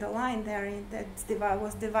see the line there that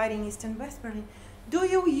was dividing East and West Berlin. Do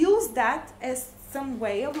you use that as some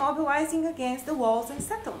way of mobilizing against the walls and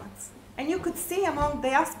settlements? And you could see among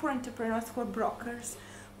diaspora entrepreneurs who are brokers,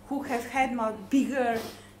 who have had more bigger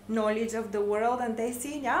knowledge of the world, and they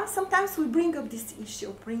see, yeah, sometimes we bring up this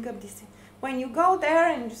issue, When you go there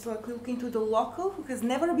and just like look into the local who has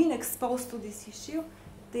never been exposed to this issue,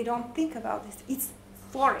 they don't think about this. It's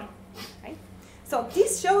foreign, right? So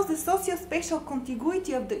this shows the socio-spatial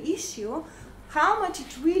contiguity of the issue, how much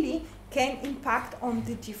it really can impact on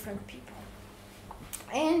the different people.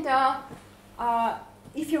 And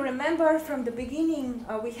if you remember from the beginning,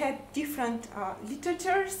 we had different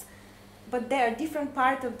literatures, but they are different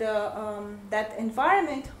part of that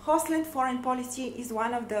environment. Hostland foreign policy is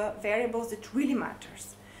one of the variables that really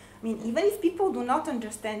matters. I mean, even if people do not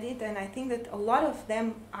understand it, and I think that a lot of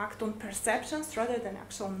them act on perceptions rather than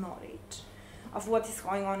actual knowledge of what is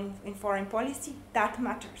going on in foreign policy, that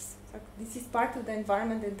matters. So this is part of the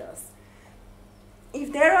environment that does.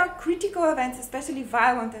 If there are critical events, especially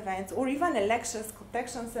violent events, or even elections,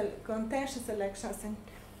 contentious elections,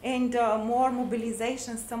 and more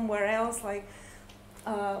mobilizations somewhere else, like,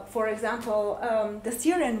 for example, the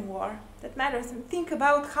Syrian war, that matters. And think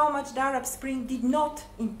about how much the Arab Spring did not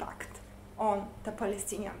impact on the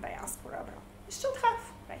Palestinian diaspora abroad. It should have,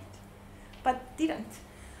 right? But didn't.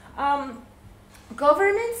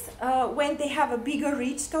 Governments, when they have a bigger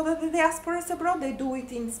reach to the diasporas abroad, they do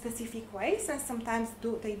it in specific ways, and sometimes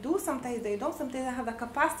they do, sometimes they don't, sometimes they have the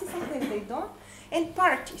capacity, sometimes they don't. And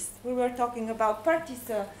parties, we were talking about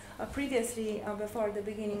parties previously before the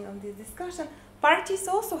beginning of this discussion. Parties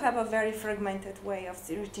also have a very fragmented way of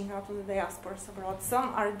reaching out to the diasporas abroad. Some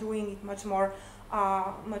are doing it much more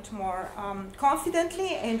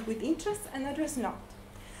confidently and with interest, and others not.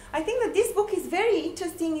 I think that this book is very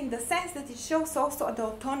interesting in the sense that it shows also the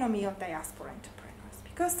autonomy of diaspora entrepreneurs.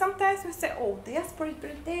 Because sometimes we say, oh, diaspora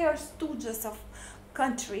entrepreneurs, they are stooges of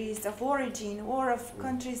countries of origin or of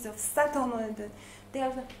countries of settlement.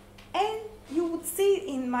 And you would see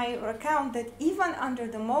in my account that even under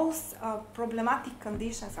the most problematic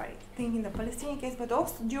conditions, I think in the Palestinian case, but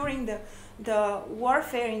also during the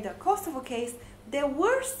warfare in the Kosovo case, there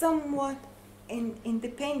were somewhat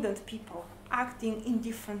independent people acting in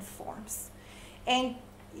different forms. And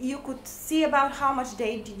you could see about how much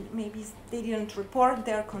maybe they didn't report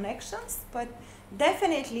their connections, but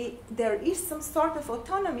definitely there is some sort of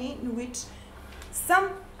autonomy in which some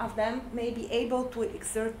of them may be able to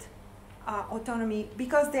exert autonomy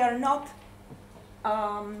because they are not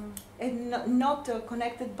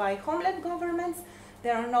connected by homeland governments.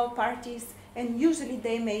 There are no parties, and usually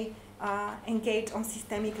they may engage on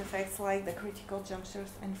systemic effects like the critical junctures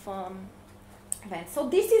and events. So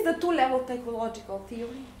this is the two-level typological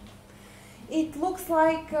theory. It looks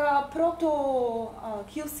like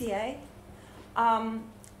proto-QCA,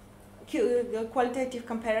 qualitative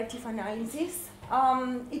comparative analysis.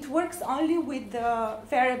 It works only with the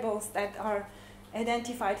variables that are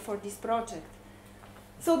identified for this project.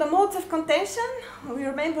 So the modes of contention, we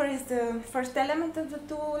remember, is the first element of the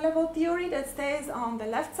two-level theory that stays on the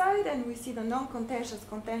left side, and we see the non-contentious,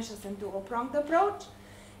 contentious, and dual-pronged approach.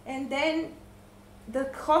 And then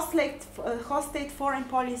the host state foreign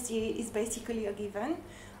policy is basically a given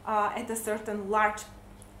at a certain large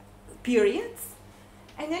periods.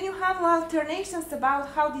 And then you have alternations about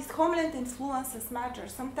how these homeland influences matter.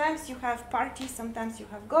 Sometimes you have parties, sometimes you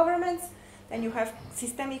have governments, then you have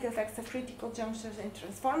systemic effects of critical junctures and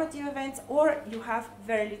transformative events, or you have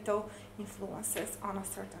very little influences on a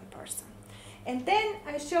certain person. And then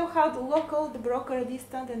I show how the local, the broker,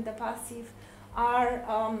 distant, and the passive are...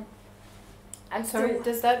 I'm sorry,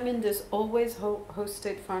 does that mean there's always host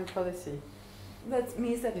state foreign policy? That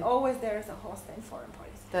means that always there is a host state foreign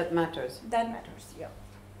policy. That matters. That matters, yeah.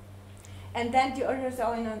 And then the others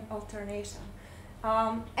are in an alternation.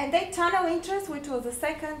 And they channel interest, which was the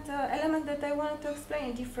second element that I wanted to explain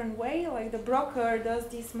in a different way. Like the broker does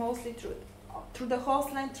this mostly through the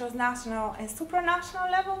hostland, transnational, and supranational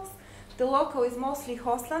levels. The local is mostly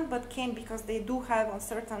hostland, but can, because they do have on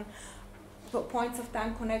certain points of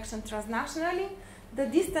time connection transnationally. The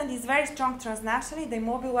distant is very strong transnationally. They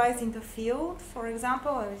mobilize in the field. For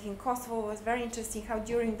example, I think Kosovo was very interesting how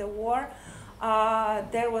during the war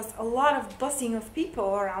there was a lot of busing of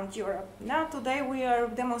people around Europe. Now today we are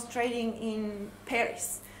demonstrating in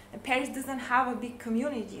Paris. And Paris doesn't have a big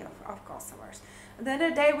community of Kosovars. The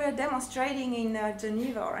other day we are demonstrating in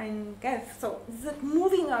Geneva or in Kiev. So that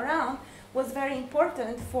moving around was very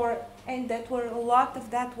important and that were a lot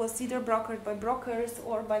of that was either brokered by brokers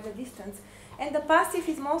or by the distance. And the passive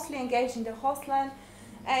is mostly engaged in the hostland.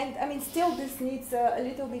 And I mean, still this needs a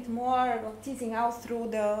little bit more teasing out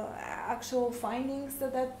through the actual findings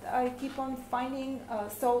that I keep on finding.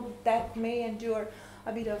 So that may endure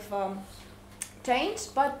a bit of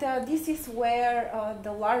change. But this is where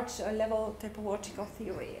the large level typological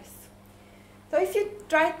theory is. So if you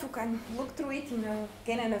try to kind of look through it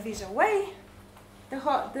again in a visual way,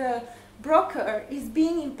 the broker is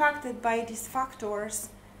being impacted by these factors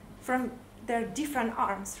from their different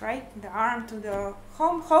arms, right? The arm to the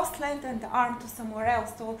hostland and the arm to somewhere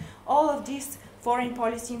else. So all of these foreign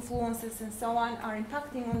policy influences and so on are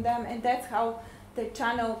impacting on them, and that's how they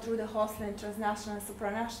channel through the hostland, transnational, and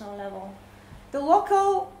supranational level. The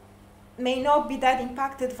local may not be that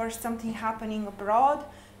impacted for something happening abroad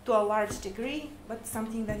to a large degree, but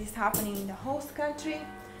something that is happening in the host country.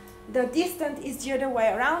 The distant is the other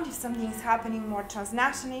way around. If something is happening more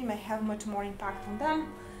transnationally, it may have much more impact on them.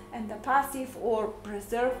 And the passive or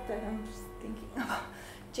preserved, that I'm just thinking about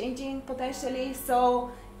changing potentially,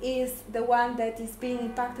 so is the one that is being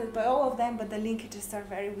impacted by all of them, but the linkages are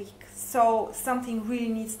very weak. So something really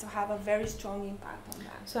needs to have a very strong impact on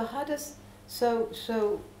that. So how does, so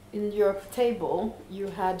in your table, you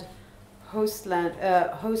had host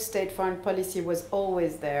state foreign policy was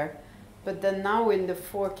always there, but then now in the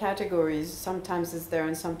 4 categories, sometimes it's there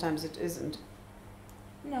and sometimes it isn't.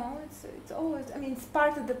 No, it's always, I mean, it's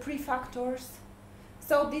part of the prefactors.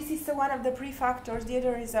 So this is one of the prefactors. The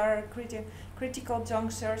other is our critical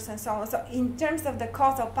junctures and so on. So in terms of the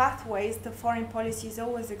causal pathways, the foreign policy is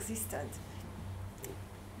always existent.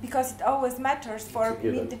 Because it always matters for,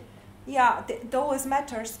 it always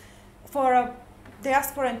matters for a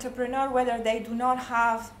diaspora entrepreneur whether they do not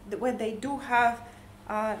have, whether they do have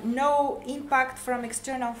no impact from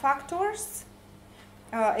external factors.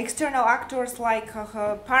 External actors like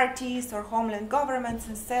parties or homeland governments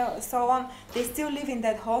and so on, they still live in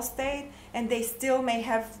that host state and they still may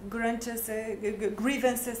have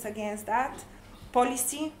grievances against that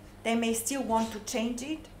policy. They may still want to change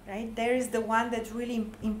it, right? There is the one that really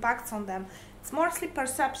impacts on them. It's mostly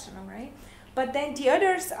perceptional, right? But then the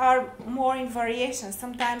others are more in variation.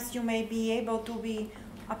 Sometimes you may be able to be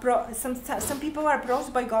some people are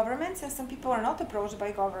approached by governments and some people are not approached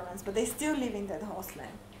by governments, but they still live in that host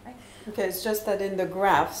land. Right? Okay, it's just that in the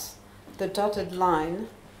graphs, the dotted line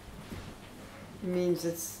means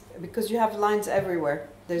it's because you have lines everywhere.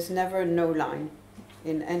 There's never no line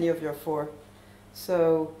in any of your four.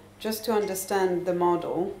 So just to understand the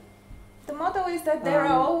model. The model is that there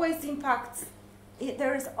are always impacts.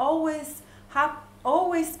 There is always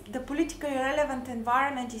the politically relevant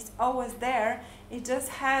environment is always there. It just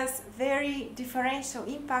has very differential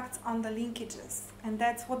impacts on the linkages, and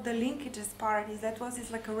that's what the linkages part is. That was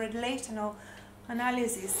is like a relational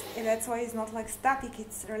analysis, and that's why it's not like static;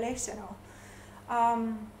 it's relational.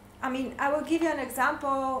 I mean, I will give you an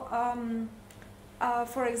example.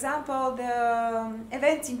 For example, the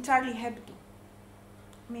events in Charlie Hebdo.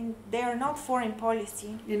 I mean, they are not foreign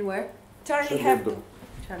policy. In where? Charlie Hebdo.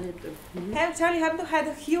 Charlie Hebdo. Mm-hmm. Charlie Hebdo had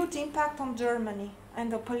a huge impact on Germany and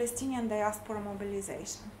the Palestinian diaspora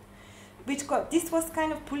mobilization. This was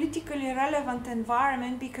kind of politically relevant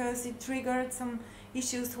environment because it triggered some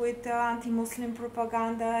issues with anti-Muslim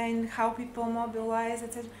propaganda and how people mobilize,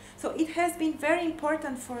 etc. So it has been very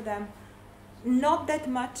important for them. Not that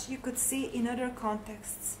much you could see in other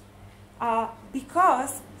contexts.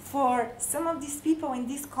 Because for some of these people in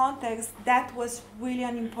this context, that was really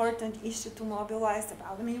an important issue to mobilize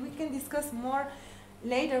about. I mean, we can discuss more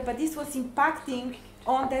later, but this was impacting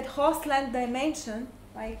on that host land dimension,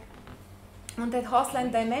 like on that host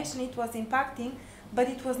land dimension it was impacting, but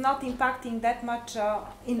it was not impacting that much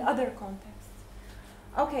in other contexts.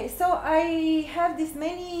 Okay, so I have these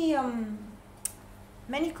many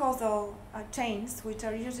causal chains, which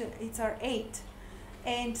are usually, it's our 8,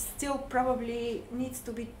 and still probably needs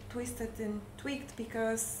to be twisted and tweaked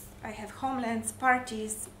because I have homelands,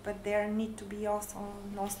 parties, but there need to be also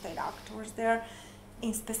non-state actors there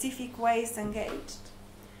in specific ways engaged.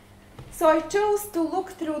 So I chose to look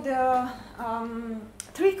through the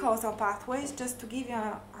 3 causal pathways just to give you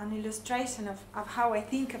an illustration of how I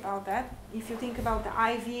think about that. If you think about the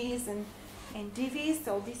IVs and DVs,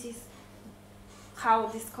 so this is how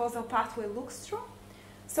this causal pathway looks through.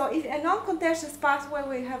 So if a non-contentious pathway,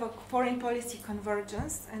 we have a foreign policy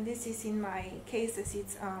convergence, and this is in my cases,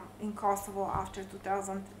 it's in Kosovo after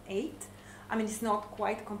 2008. I mean, it's not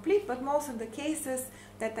quite complete, but most of the cases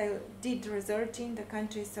that I did research in the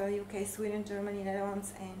countries, UK, Sweden, Germany,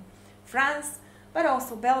 Netherlands, and France, but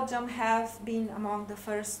also Belgium have been among the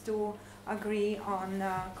first to agree on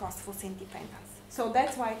Kosovo's independence. So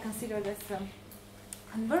that's why I consider this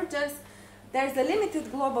convergence. There's a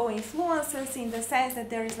limited global influences in the sense that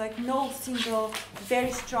there is like no single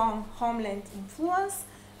very strong homeland influence.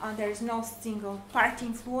 There is no single party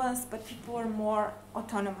influence, but people are more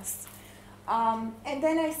autonomous. And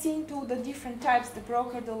then I see into the different types, the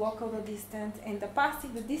broker, the local, the distant, and the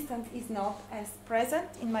passive. The distant is not as present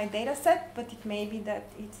in my data set, but it may be that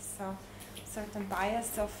it's a certain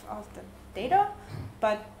bias of the data,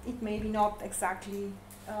 but it may be not exactly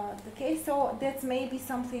the case. So that's maybe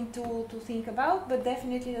something to think about, but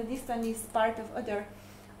definitely the distant is part of other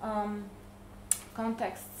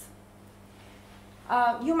contexts.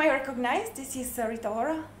 You may recognize this is Rita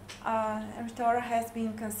Ora. Rita Ora has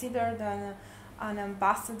been considered an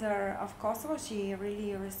ambassador of Kosovo. She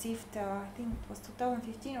really received, I think it was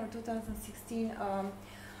 2015 or 2016,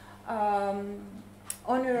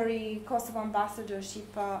 honorary Kosovo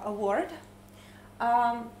ambassadorship award.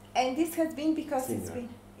 And this has been because it's been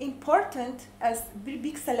important as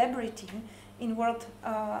big celebrity in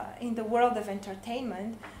the world of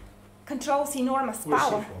entertainment, controls enormous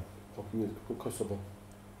power. Kosovo.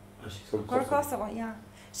 For Kosovo, yeah.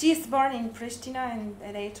 She is born in Pristina, and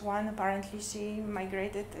at age 1, apparently, she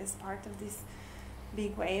migrated as part of this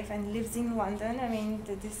big wave and lives in London. I mean,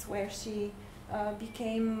 this is where she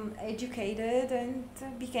became educated and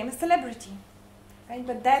became a celebrity. Right?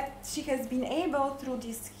 But that she has been able, through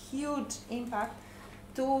this huge impact,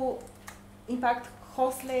 to impact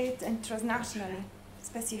host-led and transnationally,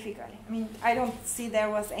 specifically. I mean, I don't see there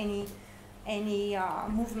was any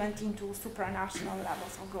movement into supranational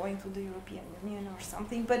levels or going to the European Union or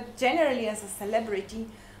something, but generally as a celebrity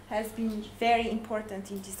has been very important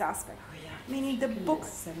in this aspect. Oh, yeah. I mean, in the book,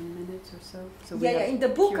 7 minutes or so. yeah, in the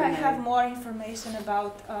book Q&A. I have more information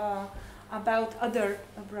about other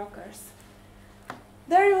brokers.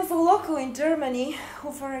 There was a local in Germany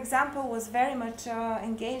who, for example, was very much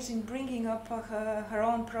engaged in bringing up her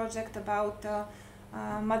own project about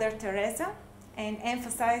Mother Teresa, and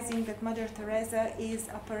emphasizing that Mother Teresa is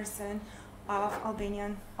a person of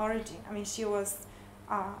Albanian origin. I mean, she was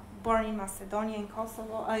born in Macedonia, in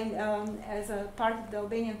Kosovo, as a part of the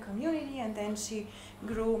Albanian community, and then she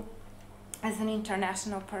grew as an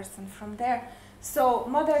international person from there. So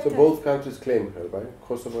So both countries claim her, right?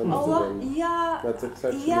 Kosovo and Macedonia. Yeah. That's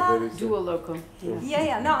exactly very dual local.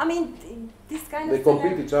 Yeah. No, I mean this kind they of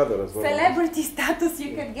compete each other as well. celebrity status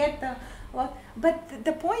you can get a lot. But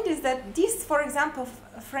the point is that this, for example,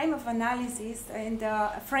 frame of analysis and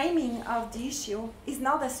framing of the issue is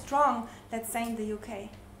not as strong, let's say, in the UK.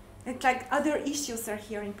 It's like other issues are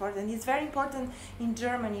here important. It's very important in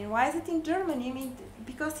Germany. Why is it in Germany? I mean,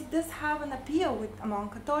 because it does have an appeal among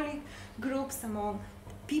Catholic groups, among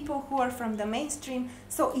people who are from the mainstream.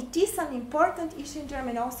 So it is an important issue in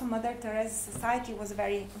Germany. Also, Mother Teresa Society was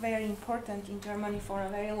very, very important in Germany for a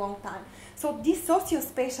very long time. So this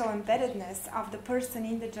socio-spatial embeddedness of the person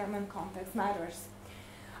in the German context matters.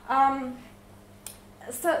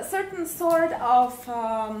 So certain sort of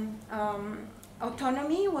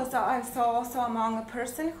autonomy was I saw also among a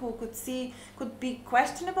person who could be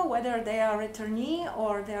questionable whether they are returnee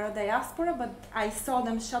or they are diaspora, but I saw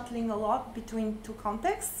them shuttling a lot between two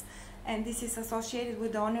contexts, and this is associated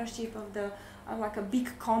with the ownership of the like a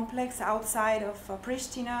big complex outside of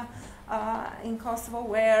Pristina in Kosovo,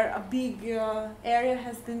 where a big area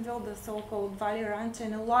has been built, the so-called Valley Ranch,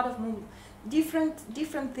 and a lot of different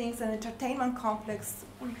things. An entertainment complex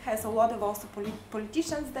has a lot of also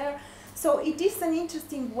politicians there. So it is an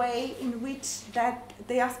interesting way in which that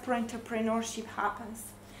diaspora entrepreneurship happens.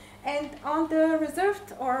 And on the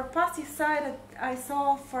reserved or passive side, I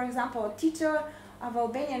saw, for example, a teacher of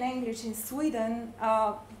Albanian English in Sweden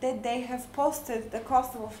that they have posted the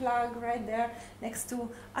Kosovo flag right there next to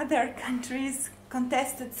other countries'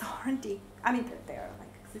 contested sovereignty. I mean, they are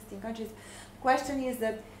like existing countries. The question is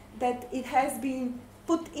that it has been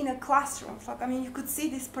put in a classroom. I mean, you could see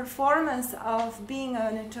this performance of being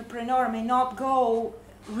an entrepreneur may not go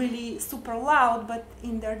really super loud, but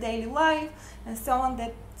in their daily life and so on,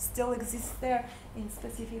 that still exists there in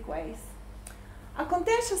specific ways. A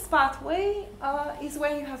contentious pathway is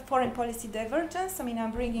when you have foreign policy divergence. I mean,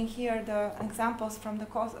 I'm bringing here the examples from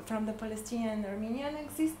the Palestinian and Armenian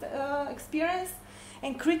experience,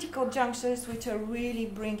 and critical junctures which are really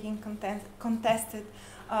bringing contested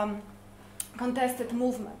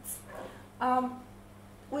movements.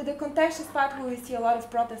 With the contentious pathway, we see a lot of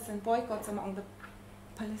protests and boycotts among the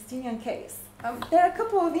Palestinian case. There are a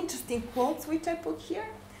couple of interesting quotes which I put here.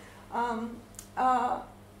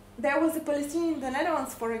 There was a Palestinian in the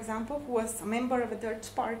Netherlands, for example, who was a member of a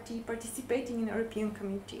Dutch party participating in European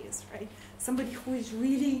communities, right? Somebody who is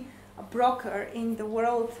really a broker in the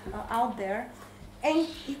world out there. And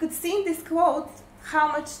you could see in this quote how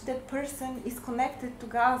much that person is connected to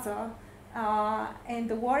Gaza and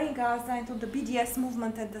the war in Gaza and to the BDS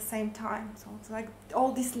movement at the same time. So it's like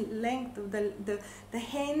all this length of the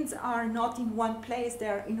hands are not in one place, they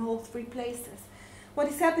are in all three places. What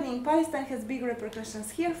is happening in Palestine has big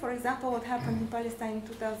repercussions here. For example, what happened in Palestine in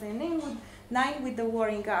 2009 with the war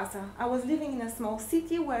in Gaza. I was living in a small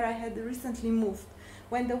city where I had recently moved.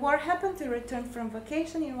 When the war happened, we returned from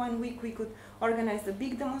vacation. In 1 week, we could organize a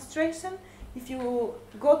big demonstration. If you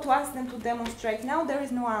go to ask them to demonstrate now, there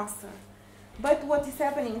is no answer. But what is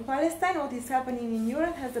happening in Palestine, what is happening in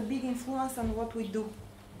Europe has a big influence on what we do.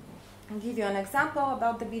 I'll give you an example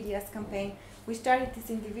about the BDS campaign. We started as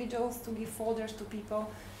individuals to give folders to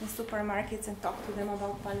people in supermarkets and talk to them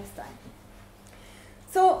about Palestine.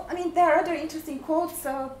 So, I mean, there are other interesting quotes,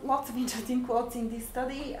 lots of interesting quotes in this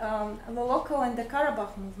study. The local and the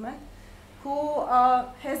Karabakh movement, who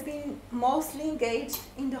has been mostly engaged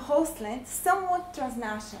in the hostland, somewhat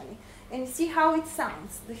transnationally. And see how it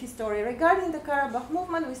sounds, the history. Regarding the Karabakh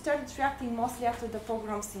movement, we started reacting mostly after the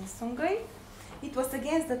pogroms in Sungay. It was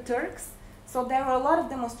against the Turks, so there were a lot of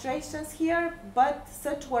demonstrations here, but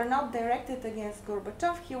such were not directed against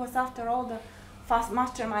Gorbachev. He was, after all, the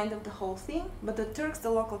mastermind of the whole thing. But the Turks, the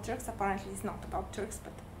local Turks, apparently it's not about Turks,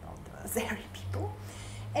 but about the Azeri people.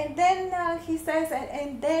 And then he says,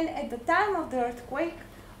 and then at the time of the earthquake,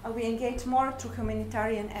 we engaged more through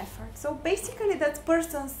humanitarian effort. So basically that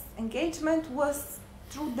person's engagement was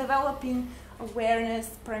through developing awareness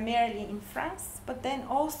primarily in France, but then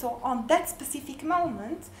also on that specific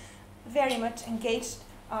moment, very much engaged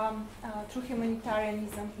through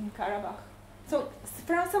humanitarianism in Karabakh. So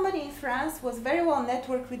somebody in France was very well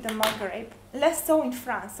networked with the Maghreb, less so in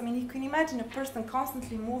France. I mean, you can imagine a person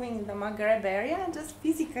constantly moving in the Maghreb area and just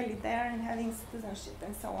physically there and having citizenship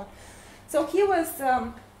and so on. So he was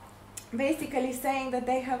basically saying that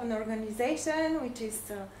they have an organization which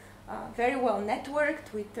is very well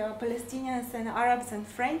networked with Palestinians and Arabs and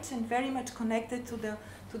French, and very much connected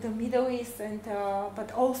to to the Middle East, and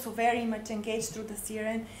but also very much engaged through the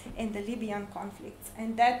Syrian and the Libyan conflicts.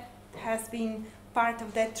 And that has been part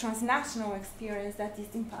of that transnational experience that is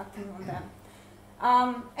impacting on them.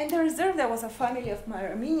 And the reserve, there was a family of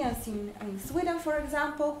Armenians in Sweden, for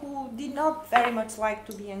example, who did not very much like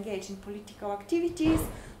to be engaged in political activities,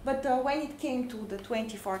 but when it came to the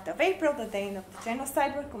 24th of April, the day of the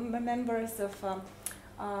genocide, were members of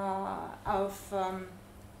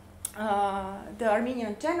the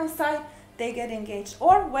Armenian genocide, they get engaged.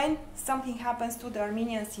 Or when something happens to the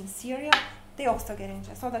Armenians in Syria, they also get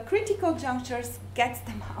engaged. So the critical junctures gets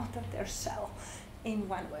them out of their shell in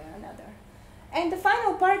one way or another. And the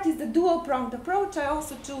final part is the dual-pronged approach. I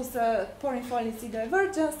also choose foreign policy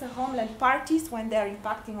divergence, the homeland parties when they're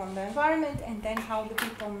impacting on the environment, and then how the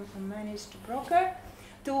people manage to broker,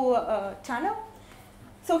 to channel.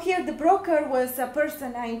 So here the broker was a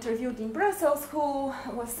person I interviewed in Brussels who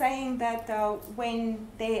was saying that when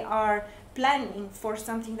they are planning for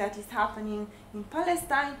something that is happening in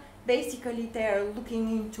Palestine, basically they're looking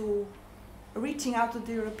into reaching out to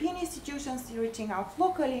the European institutions, reaching out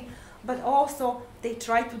locally, but also they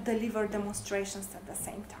try to deliver demonstrations at the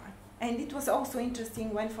same time. And it was also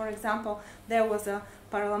interesting when, for example, there was a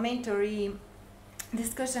parliamentary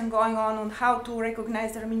discussion going on how to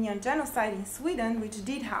recognize the Armenian genocide in Sweden, which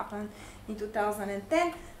did happen in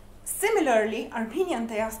 2010. Similarly, Armenian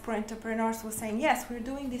diaspora entrepreneurs were saying, yes, we're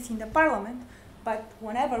doing this in the parliament, but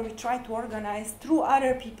whenever we try to organize through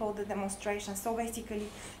other people the demonstrations, so basically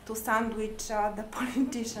to sandwich the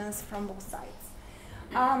politicians from both sides.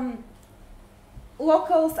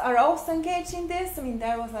 Locals are also engaged in this. I mean,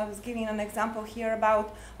 I was giving an example here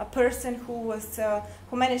about a person who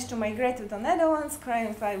managed to migrate to the Netherlands, kind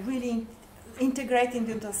of really integrating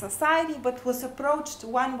into society, but was approached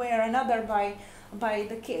one way or another by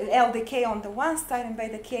the LDK on the one side and by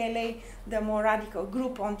the KLA, the more radical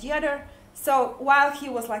group, on the other. So while he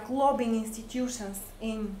was like lobbying institutions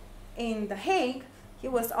in The Hague, he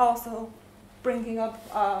was also bringing up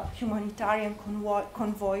a humanitarian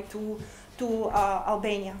convoy to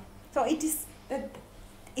Albania. So it is that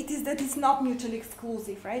it's not mutually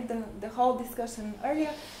exclusive, right? The whole discussion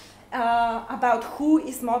earlier about who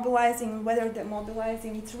is mobilizing, whether they're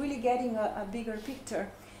mobilizing, it's really getting a bigger picture.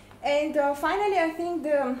 And finally, I think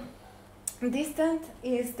the distant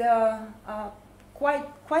is the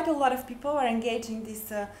quite a lot of people are engaging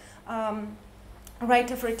these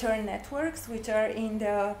right of return networks, which are in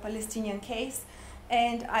the Palestinian case.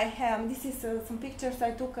 And I have, this is some pictures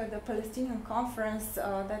I took at the Palestinian conference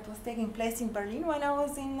that was taking place in Berlin when I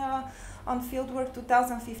was on fieldwork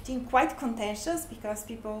 2015, quite contentious because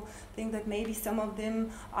people think that maybe some of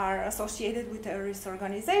them are associated with terrorist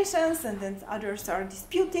organizations and then others are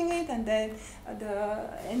disputing it, and then the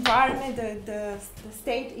environment, the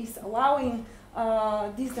state is allowing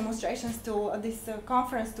these demonstrations to, this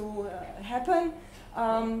conference to happen.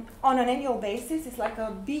 On an annual basis. It's like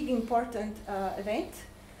a big important event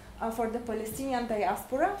for the Palestinian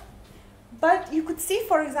diaspora. But you could see,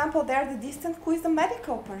 for example, there the distant who is a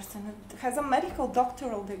medical person, has a medical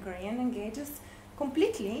doctoral degree and engages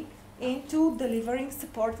completely into delivering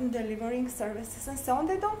support and delivering services and so on.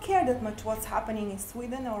 They don't care that much what's happening in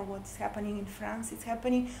Sweden or what's happening in France. It's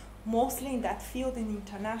happening mostly in that field and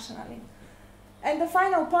internationally. And the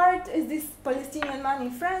final part is this Palestinian man in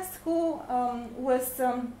France who was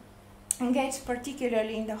engaged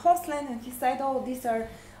particularly in the hostland, and he said, oh, these are,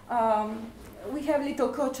 we have little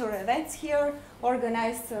cultural events here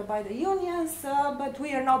organized by the unions, but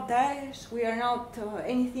we are not Daesh, we are not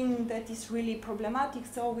anything that is really problematic,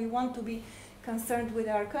 so we want to be concerned with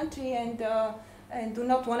our country and do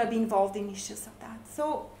not want to be involved in issues of that.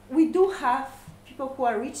 So we do have people who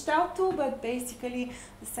are reached out to, but basically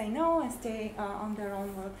they say no and stay on their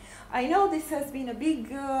own world. I know this has been a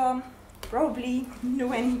big, probably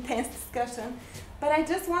new and intense discussion, but I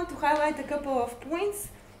just want to highlight a couple of points.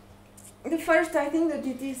 The first, I think that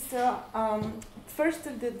it is first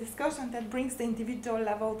of the discussion that brings the individual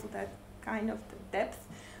level to that kind of depth.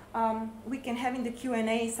 We can have in the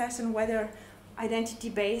Q&A session whether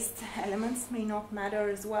identity-based elements may not matter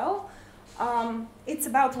as well. It's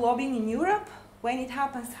about lobbying in Europe. When it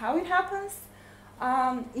happens, how it happens.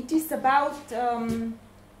 It is about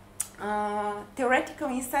theoretical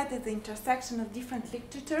insight at the intersection of different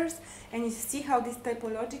literatures, and you see how this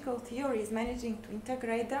typological theory is managing to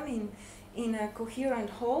integrate them in a coherent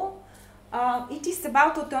whole. It is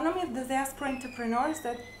about autonomy of the diaspora entrepreneurs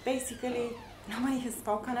that basically nobody has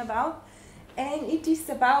spoken about. And it is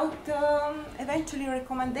about eventually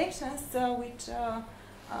recommendations which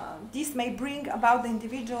this may bring about the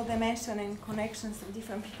individual dimension and connections of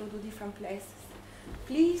different people to different places.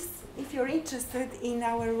 Please, if you're interested in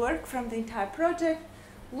our work from the entire project,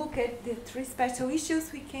 look at the 3 special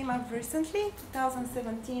issues we came up recently,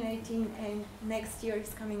 2017, 18, and next year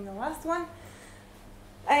is coming the last one.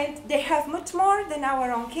 And they have much more than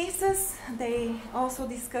our own cases. They also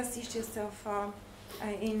discuss issues of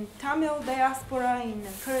in Tamil diaspora, in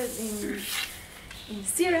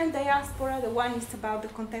Syrian diaspora. The one is about the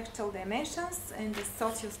contextual dimensions and the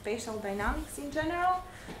socio-spatial dynamics in general.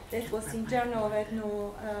 That was in Journal of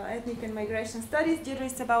Ethnic and Migration Studies. The other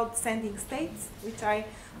is about sending states, which I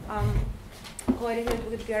co-edited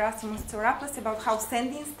with Gerasimus Tsouraplis, about how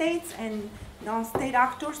sending states and non-state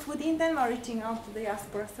actors within them are reaching out to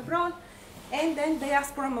diasporas abroad. And then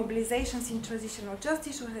diaspora mobilizations in transitional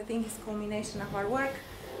justice, which I think is culmination of our work,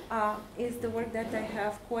 is the work that I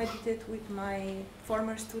have co-edited with my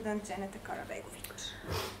former student, Janeta Karabegovic.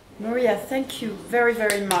 Maria, thank you very,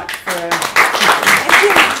 very much for...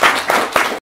 Thank you.